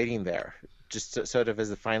Inara waiting there, just sort of as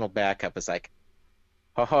the final backup, is like,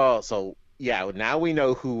 oh, so yeah, now we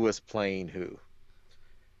know who was playing who.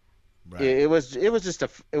 Right. It was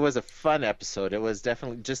a fun episode. It was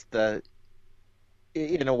definitely just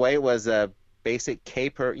in a way, it was a basic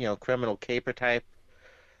caper, criminal caper type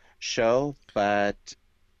show, but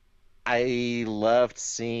I loved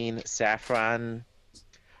seeing Saffron,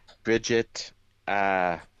 Bridget,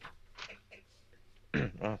 well,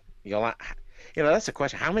 that's a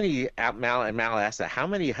question. How many, Mal asked that, how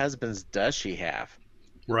many husbands does she have?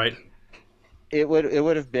 Right. It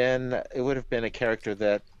would have been a character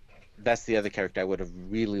that's the other character I would have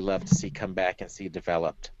really loved to see come back and see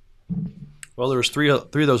developed. Well, there's three of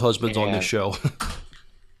those husbands on this show.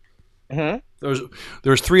 Mm-hmm.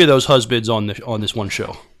 There's three of those husbands on this one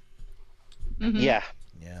show. Mm-hmm.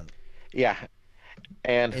 Yeah.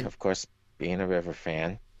 And of course, being a River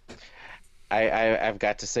fan, I've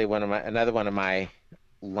got to say another one of my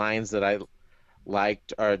lines that I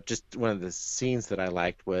liked, or just one of the scenes that I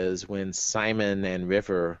liked, was when Simon and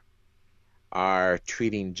River are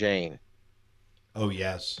treating Jane. Oh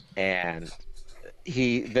yes. And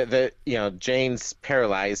Jane's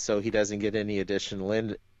paralyzed, so he doesn't get any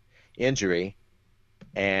additional injury,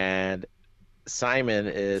 and Simon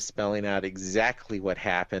is spelling out exactly what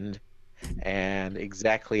happened and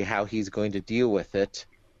exactly how he's going to deal with it.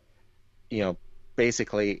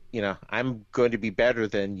 Basically, I'm going to be better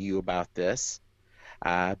than you about this,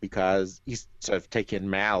 because he's sort of taking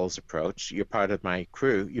Mal's approach. You're part of my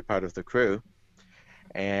crew. You're part of the crew.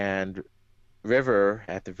 And River,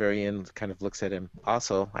 at the very end, kind of looks at him.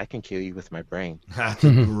 Also, I can kill you with my brain. That's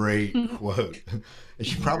a great quote. And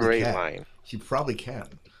she probably Great can. line. She probably can.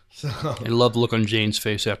 So I love the look on Jane's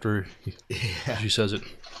face after she says it.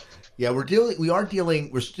 yeah, we're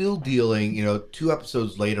still dealing, 2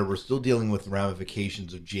 episodes later, we're still dealing with the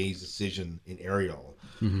ramifications of Jay's decision in Ariel.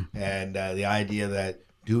 Mm-hmm. And the idea that,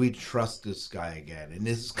 do we trust this guy again? And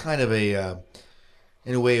this is kind of in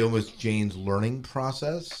a way, almost Jane's learning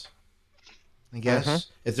process, I guess.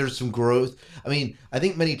 If there's some growth. I mean, I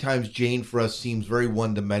think many times Jane for us seems very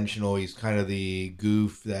one-dimensional. He's kind of the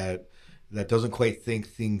goof that doesn't quite think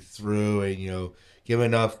things through, and, give him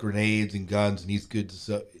enough grenades and guns, and he's good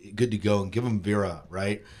to go, and give him Vera,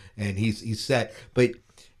 right? And he's set. But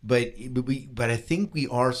I think we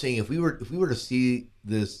are saying if we were to see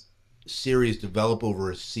this series develop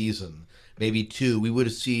over a season, maybe 2, we would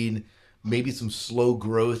have seen maybe some slow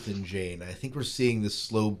growth in Jane. I think we're seeing this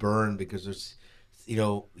slow burn because there's,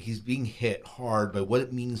 he's being hit hard by what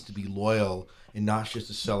it means to be loyal and not just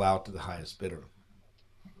to sell out to the highest bidder.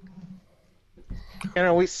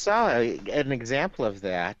 We saw an example of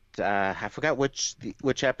that. I forgot which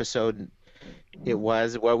episode it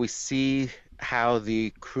was, where we see how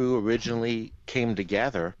the crew originally came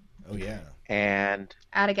together. Oh yeah. And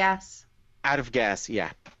Out of gas,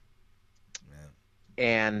 yeah.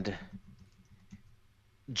 And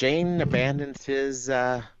Jane abandons his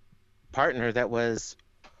partner that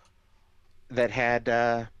had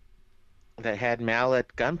Mal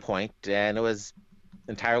at gunpoint, and it was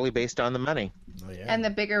entirely based on the money. Oh yeah. and the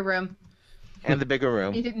bigger room.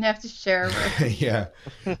 You didn't have to share a room. Yeah.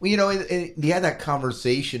 Well, and they had that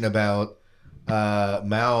conversation about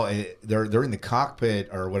Mal. They're in the cockpit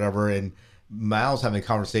or whatever, and Mal's having a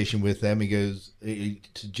conversation with them. He goes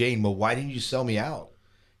to Jane, "Well, why didn't you sell me out?"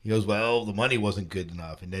 He goes, "Well, the money wasn't good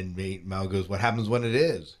enough." And then Mal goes, "What happens when it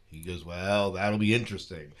is?" He goes, "Well, that'll be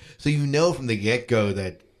interesting." So from the get-go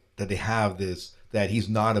that they have this, that he's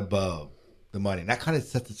not above the money. And that kind of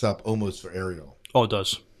sets us up almost for Ariel. Oh, it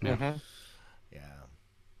does. Yeah. Mm-hmm.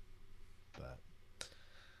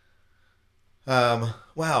 Yeah.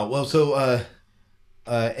 Wow. Well, so,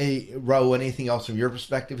 Raul, anything else from your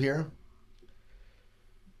perspective here?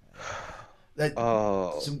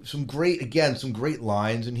 Some great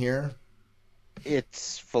lines in here.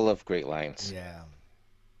 It's full of great lines. Yeah.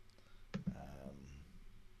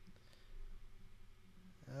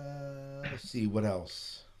 Let's see what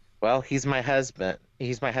else. Well, he's my husband.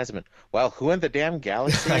 Well, who in the damn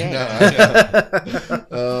galaxy? I know.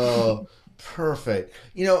 Oh, perfect.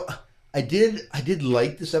 I did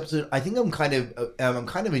like this episode. I think I'm kind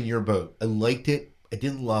of in your boat. I liked it. I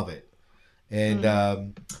didn't love it, and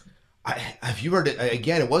If you heard it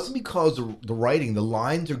again, it wasn't because the writing, the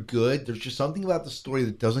lines are good. There's just something about the story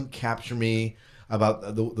that doesn't capture me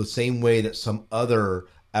about the same way that some other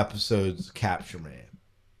episodes capture me.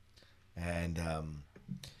 And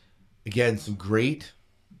again, some great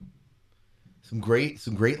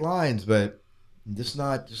lines, but just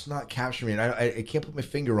not capturing me. And I can't put my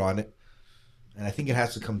finger on it. And I think it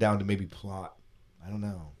has to come down to maybe plot. I don't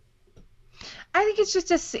know. I think it's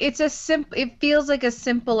just it feels like a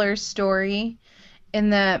simpler story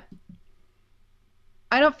in that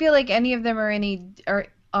I don't feel like any of them are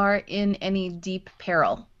in any deep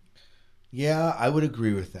peril. Yeah, I would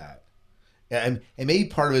agree with that. And maybe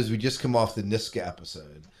part of it is we just come off the Niska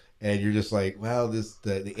episode, and you're just like, well,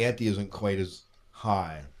 the ante isn't quite as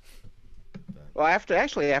high. Well,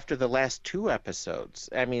 after the last two episodes,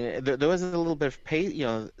 I mean, there was a little bit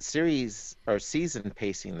of series or season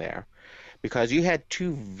pacing there, because you had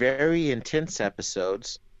two very intense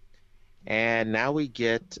episodes, and now we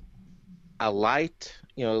get a light,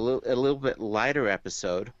 a little bit lighter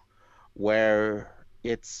episode, where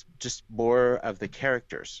it's just more of the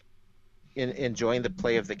characters, enjoying the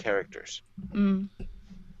play of the characters. Mm.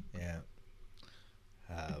 Yeah.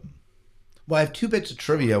 Well, I have two bits of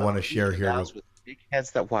trivia I want to share here. With big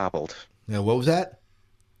heads that wobbled. Yeah, what was that?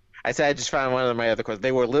 I said I just found one of my other questions.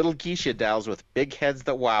 They were little geisha dolls with big heads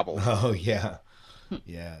that wobbled. Oh yeah,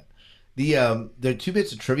 yeah. There are two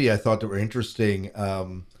bits of trivia I thought that were interesting.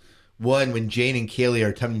 One, when Jane and Kaylee are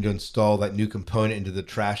attempting to install that new component into the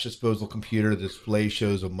trash disposal computer, the display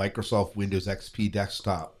shows a Microsoft Windows XP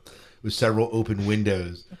desktop with several open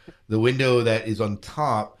windows. The window that is on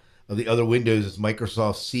top of the other windows is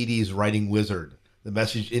Microsoft CD's Writing Wizard. The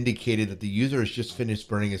message indicated that the user has just finished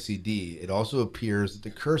burning a CD. It also appears that the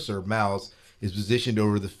cursor mouse is positioned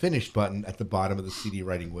over the Finish button at the bottom of the CD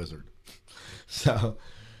Writing Wizard. So,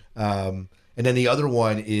 and then the other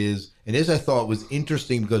one is, and this I thought was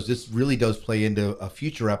interesting because this really does play into a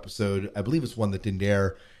future episode. I believe it's one that didn't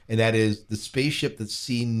air, and that is the spaceship that's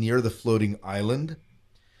seen near the floating island.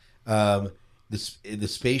 The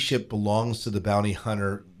spaceship belongs to the bounty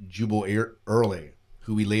hunter Jubal Early,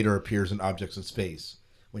 who he later appears in Objects in Space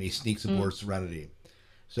when he sneaks aboard Serenity.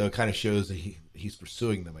 So it kind of shows that he's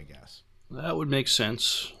pursuing them, I guess. That would make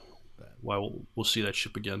sense. Why we'll see that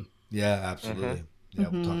ship again. Yeah, absolutely. Mm-hmm. Yeah,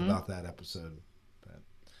 we'll talk about that episode. But,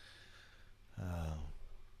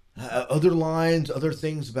 other lines, other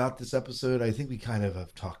things about this episode, I think we kind of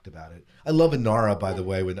have talked about it. I love Inara, by the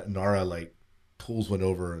way, when Inara pulls one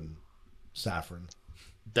over and Saffron.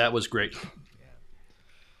 That was great.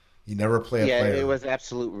 You never play a player. Yeah, it was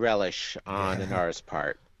absolute relish on Inara's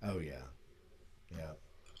part. Oh, yeah. Yeah.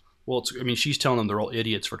 Well, she's telling them they're all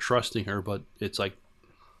idiots for trusting her, but it's like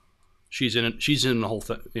she's in the whole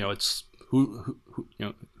thing. It's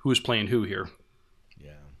who's playing who here.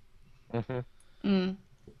 Yeah. Mm-hmm. Mm.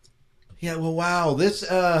 Yeah, well, wow. This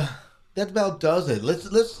that about does it.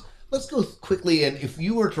 Let's go quickly, and if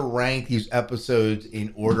you were to rank these episodes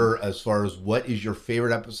in order as far as what is your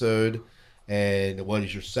favorite episode and what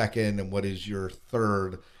is your second and what is your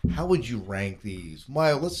third, how would you rank these?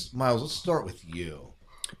 Miles, let's start with you.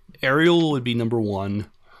 Ariel would be number one.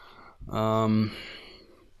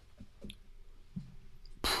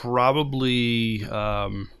 Probably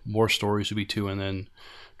More Stories would be two, and then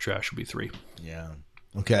Trash would be three. Yeah.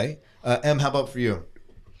 Okay. Em, how about for you?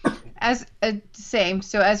 As same.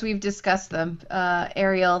 So as we've discussed them,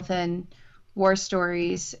 Ariel, then War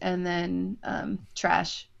Stories, and then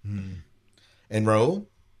Trash. And Raul?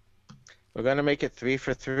 We're going to make it 3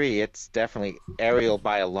 for 3. It's definitely Ariel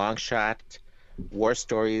by a long shot, War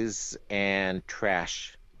Stories, and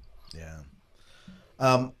Trash. Yeah.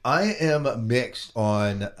 I am mixed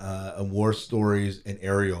on War Stories and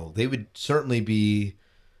Ariel. They would certainly be...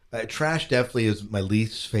 Trash definitely is my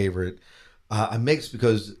least favorite. I'm mixed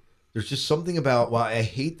because there's just something about... Well, I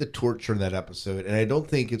hate the torture in that episode, and I don't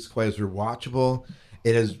think it's quite as rewatchable.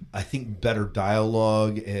 It has, I think, better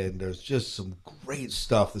dialogue, and there's just some great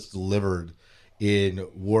stuff that's delivered in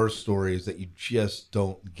War Stories that you just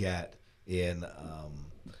don't get in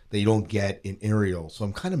Ariel. So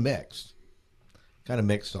I'm kind of mixed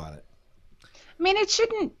on it. I mean, it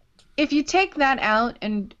shouldn't. If you take that out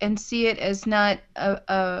and see it as not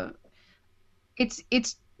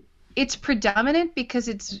it's predominant because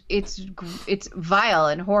it's vile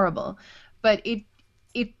and horrible, but it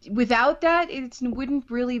without that it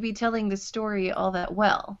wouldn't really be telling the story all that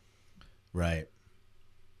well. Right.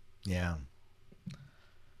 Yeah.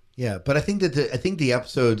 Yeah, but I think the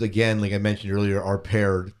episodes, again, like I mentioned earlier, are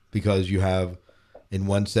paired because you have, in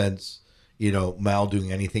one sense, Mal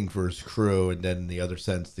doing anything for his crew, and then in the other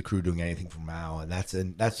sense, the crew doing anything for Mal, and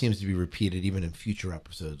that seems to be repeated even in future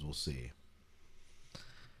episodes. We'll see.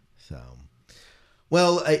 So,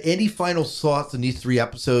 well, any final thoughts on these 3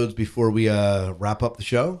 episodes before we wrap up the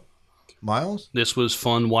show, Miles? This was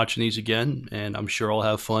fun watching these again, and I'm sure I'll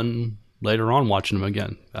have fun later on watching them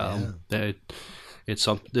again. It's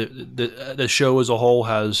something. The show as a whole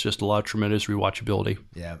has just a lot of tremendous rewatchability.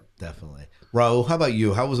 Yeah, definitely. Raul, how about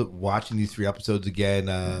you? How was it watching these 3 episodes again?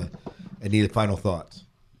 Any final thoughts?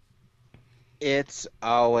 It's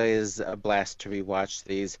always a blast to rewatch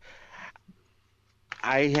these.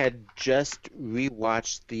 I had just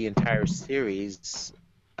rewatched the entire series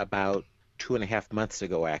about 2.5 months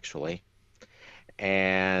ago, actually.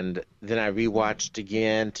 And then I rewatched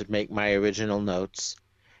again to make my original notes.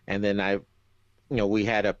 And then we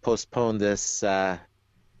had to postpone this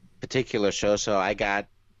particular show, so I got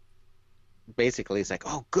basically, it's like,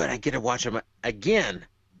 oh, good, I get to watch them again.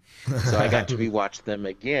 So I got to rewatch them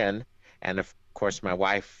again. And of course, my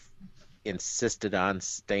wife insisted on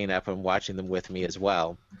staying up and watching them with me as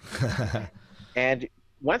well. And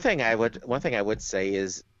one thing I would say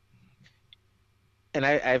is, and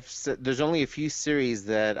I've said, there's only a few series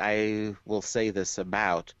that I will say this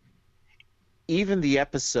about. Even the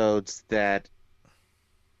episodes that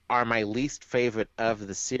are my least favorite of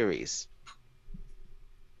the series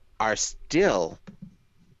are still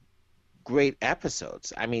great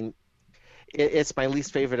episodes. I mean, it's my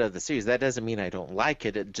least favorite of the series. That doesn't mean I don't like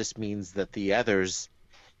it. It just means that the others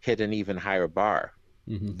hit an even higher bar.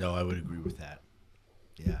 Mm-hmm. No, I would agree with that.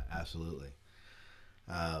 Yeah, absolutely.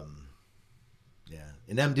 Yeah.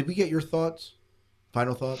 And Em, did we get your thoughts?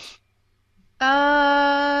 Final thoughts?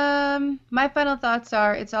 My final thoughts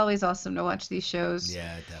are: it's always awesome to watch these shows.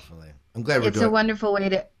 Yeah, definitely. I'm glad it's a wonderful way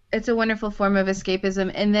to. It's a wonderful form of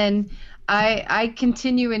escapism, and then I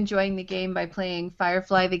continue enjoying the game by playing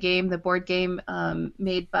Firefly, the board game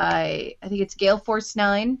made by, I think it's Gale Force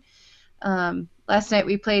 9. Last night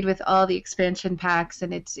we played with all the expansion packs,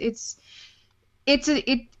 and it's a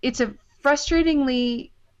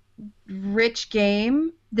frustratingly rich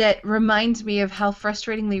game that reminds me of how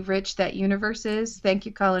frustratingly rich that universe is. Thank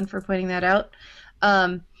you, Colin, for pointing that out.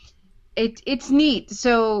 It's neat.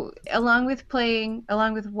 So along with watching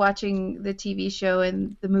the TV show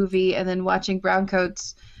and the movie, and then watching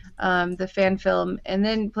Browncoats, the fan film, and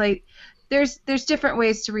then play, there's different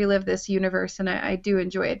ways to relive this universe, and I do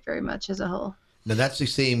enjoy it very much as a whole. Now that's the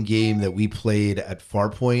same game that we played at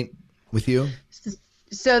Farpoint with you.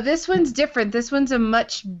 So this one's different. This one's a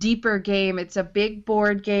much deeper game. It's a big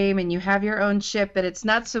board game, and you have your own ship, but it's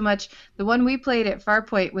not so much. The one we played at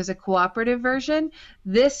Farpoint was a cooperative version.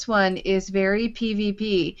 This one is very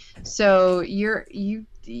PvP. So you're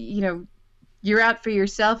out for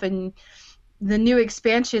yourself, and the new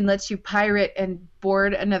expansion lets you pirate and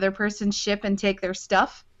board another person's ship and take their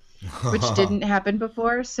stuff, which didn't happen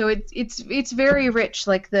before. So it's very rich,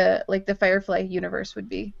 like the Firefly universe would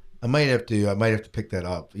be. I might have to pick that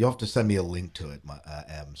up. You'll have to send me a link to it,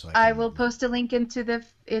 Em. So I will post a link into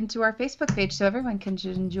our Facebook page so everyone can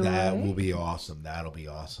enjoy. That will be awesome. That'll be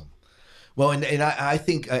awesome. Well, and I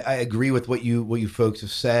think I agree with what you folks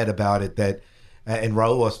have said about it. That and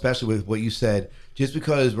Raul, especially with what you said. Just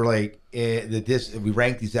because we're like we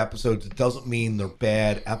rank these episodes, it doesn't mean they're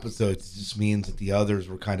bad episodes. It just means that the others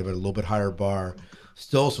were kind of at a little bit higher bar.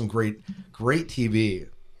 Still some great TV.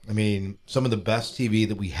 I mean, some of the best TV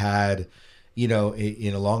that we had, in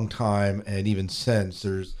a long time, and even since.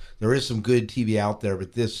 There is some good TV out there,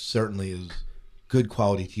 but this certainly is good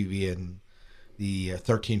quality TV, and the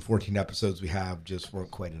 13, 14 episodes we have just weren't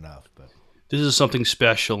quite enough. But this is something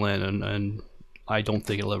special, and I don't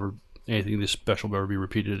think anything this special will ever be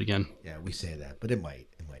repeated again. Yeah, we say that, but it might,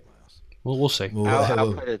 Miles. Well, we'll see.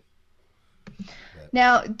 I'll put it.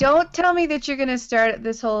 Now, don't tell me that you're going to start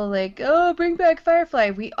this whole bring back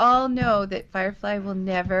Firefly. We all know that Firefly will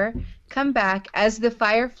never come back as the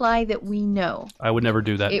Firefly that we know. I would never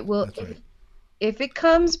do that. It will. Right. If it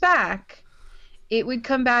comes back, it would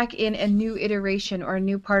come back in a new iteration or a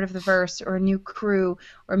new part of the verse or a new crew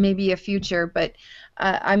or maybe a future. But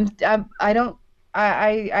when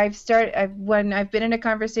I've been in a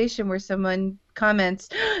conversation where someone comments,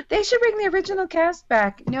 they should bring the original cast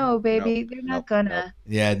back. No, baby, they're not gonna.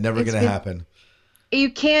 Yeah, never gonna happen. You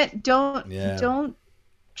can't. Don't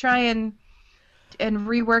try and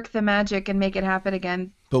rework the magic and make it happen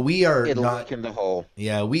again. But we are It'll not look in the hole.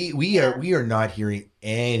 Yeah, we are not hearing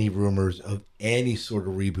any rumors of any sort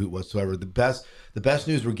of reboot whatsoever. The best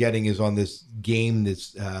news we're getting is on this game,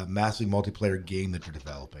 this massively multiplayer game that you're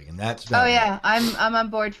developing, and that's about I'm on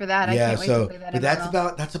board for that. Yeah, I can't wait to play that. But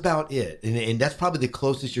that's about it, and that's probably the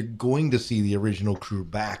closest you're going to see the original crew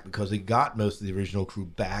back, because they got most of the original crew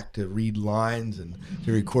back to read lines and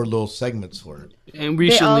to record little segments for it. And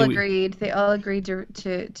recently, they all agreed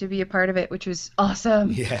to be a part of it, which was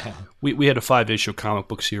awesome. Yeah, we had a 5-issue comic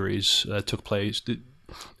book series that took place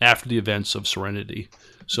after the events of Serenity,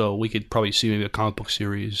 so we could probably see maybe a comic book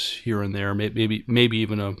series here and there, maybe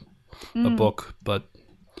even a book, but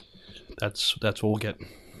that's what we'll get.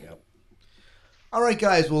 Yep. All right,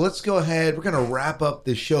 guys. Well, let's go ahead. We're going to wrap up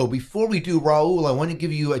this show. Before we do, Raul, I want to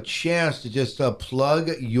give you a chance to just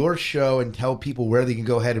plug your show and tell people where they can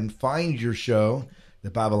go ahead and find your show,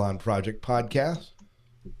 the Babylon Project podcast.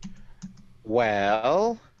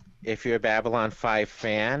 Well, if you're a Babylon 5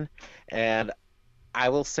 fan, and I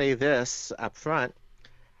will say this up front,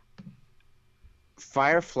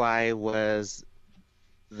 Firefly was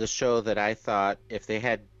the show that I thought, if they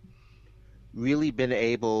had really been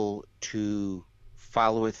able to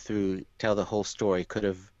follow it through, tell the whole story, could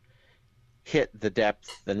have hit the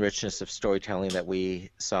depth and richness of storytelling that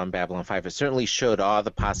we saw in Babylon 5. It certainly showed all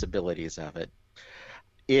the possibilities of it.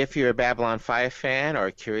 If you're a Babylon 5 fan or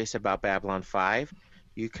curious about Babylon 5,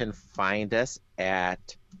 you can find us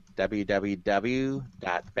at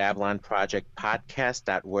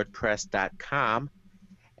www.babylonprojectpodcast.wordpress.com,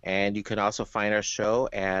 and you can also find our show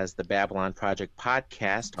as the Babylon Project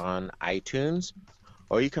Podcast on iTunes,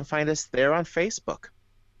 or you can find us there on Facebook.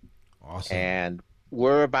 Awesome. And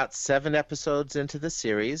we're about 7 episodes into the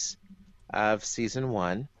series of season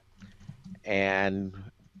 1, and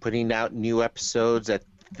putting out new episodes at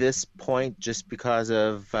this point just because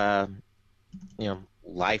of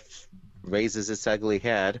life raises its ugly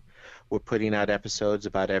head. We're putting out episodes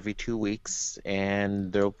about every 2 weeks,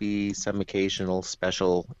 and there'll be some occasional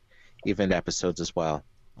special event episodes as well.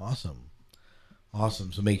 Awesome.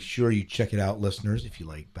 So make sure you check it out, listeners, if you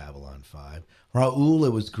like Babylon 5. Raul, it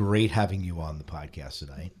was great having you on the podcast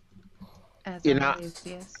tonight. As always,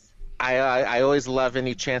 yes. I always love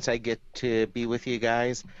any chance I get to be with you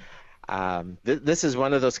guys. This is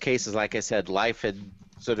one of those cases, like I said, life had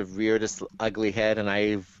sort of reared its ugly head, and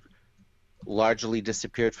I've largely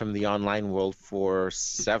disappeared from the online world for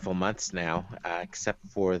several months now, except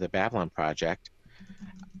for the Babylon Project.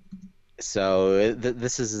 So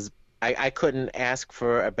this is, I couldn't ask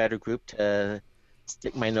for a better group to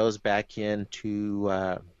stick my nose back into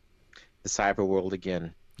the cyber world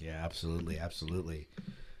again. Yeah, absolutely.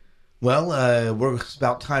 Well, it's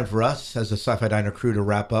about time for us as a Sci-Fi Diner crew to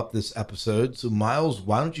wrap up this episode. So, Miles,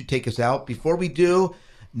 why don't you take us out? Before we do,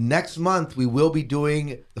 next month we will be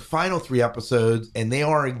doing the final 3 episodes, and they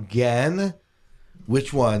are again,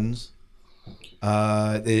 which ones?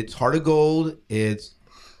 It's Heart of Gold, it's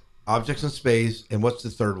Objects in Space, and what's the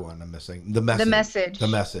third one I'm missing? The Message. The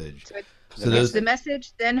Message. So it's The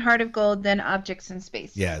Message, then Heart of Gold, then Objects in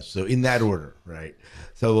Space. Yeah, so in that order, right?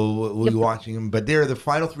 So we'll be watching them, but they're the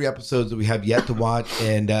final 3 episodes that we have yet to watch,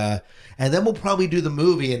 and then we'll probably do the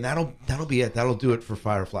movie, and that'll be it. That'll do it for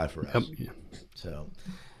Firefly for us. Yep. So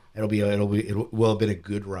it will have been a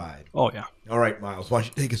good ride. Oh yeah. All right, Miles, why don't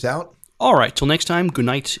you take us out? All right, till next time. Good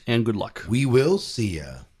night and good luck. We will see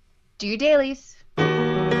ya. Do your dailies.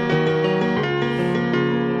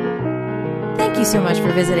 Thank you so much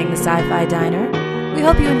for visiting the Sci-Fi Diner. We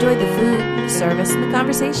hope you enjoyed the food, the service, and the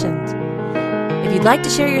conversations. If you'd like to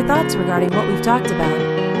share your thoughts regarding what we've talked about,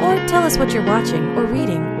 or tell us what you're watching or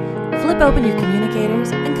reading, flip open your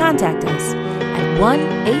communicators and contact us at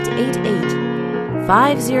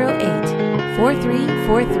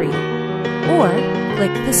 1-888-508-4343, or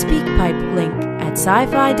click the SpeakPipe link at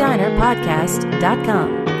SciFiDinerPodcast.com,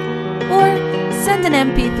 or send an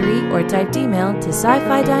MP3 or typed email to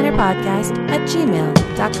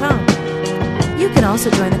SciFiDinerPodcast@gmail.com. You can also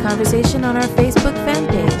join the conversation on our Facebook fan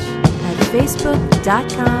page at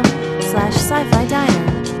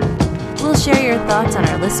facebook.com/SciFiDiner. We'll share your thoughts on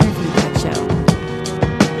our listener feedback show.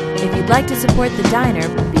 If you'd like to support the diner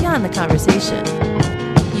beyond the conversation,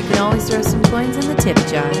 you can always throw some coins in the tip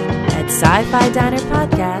jar at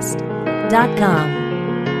SciFiDinerPodcast.com.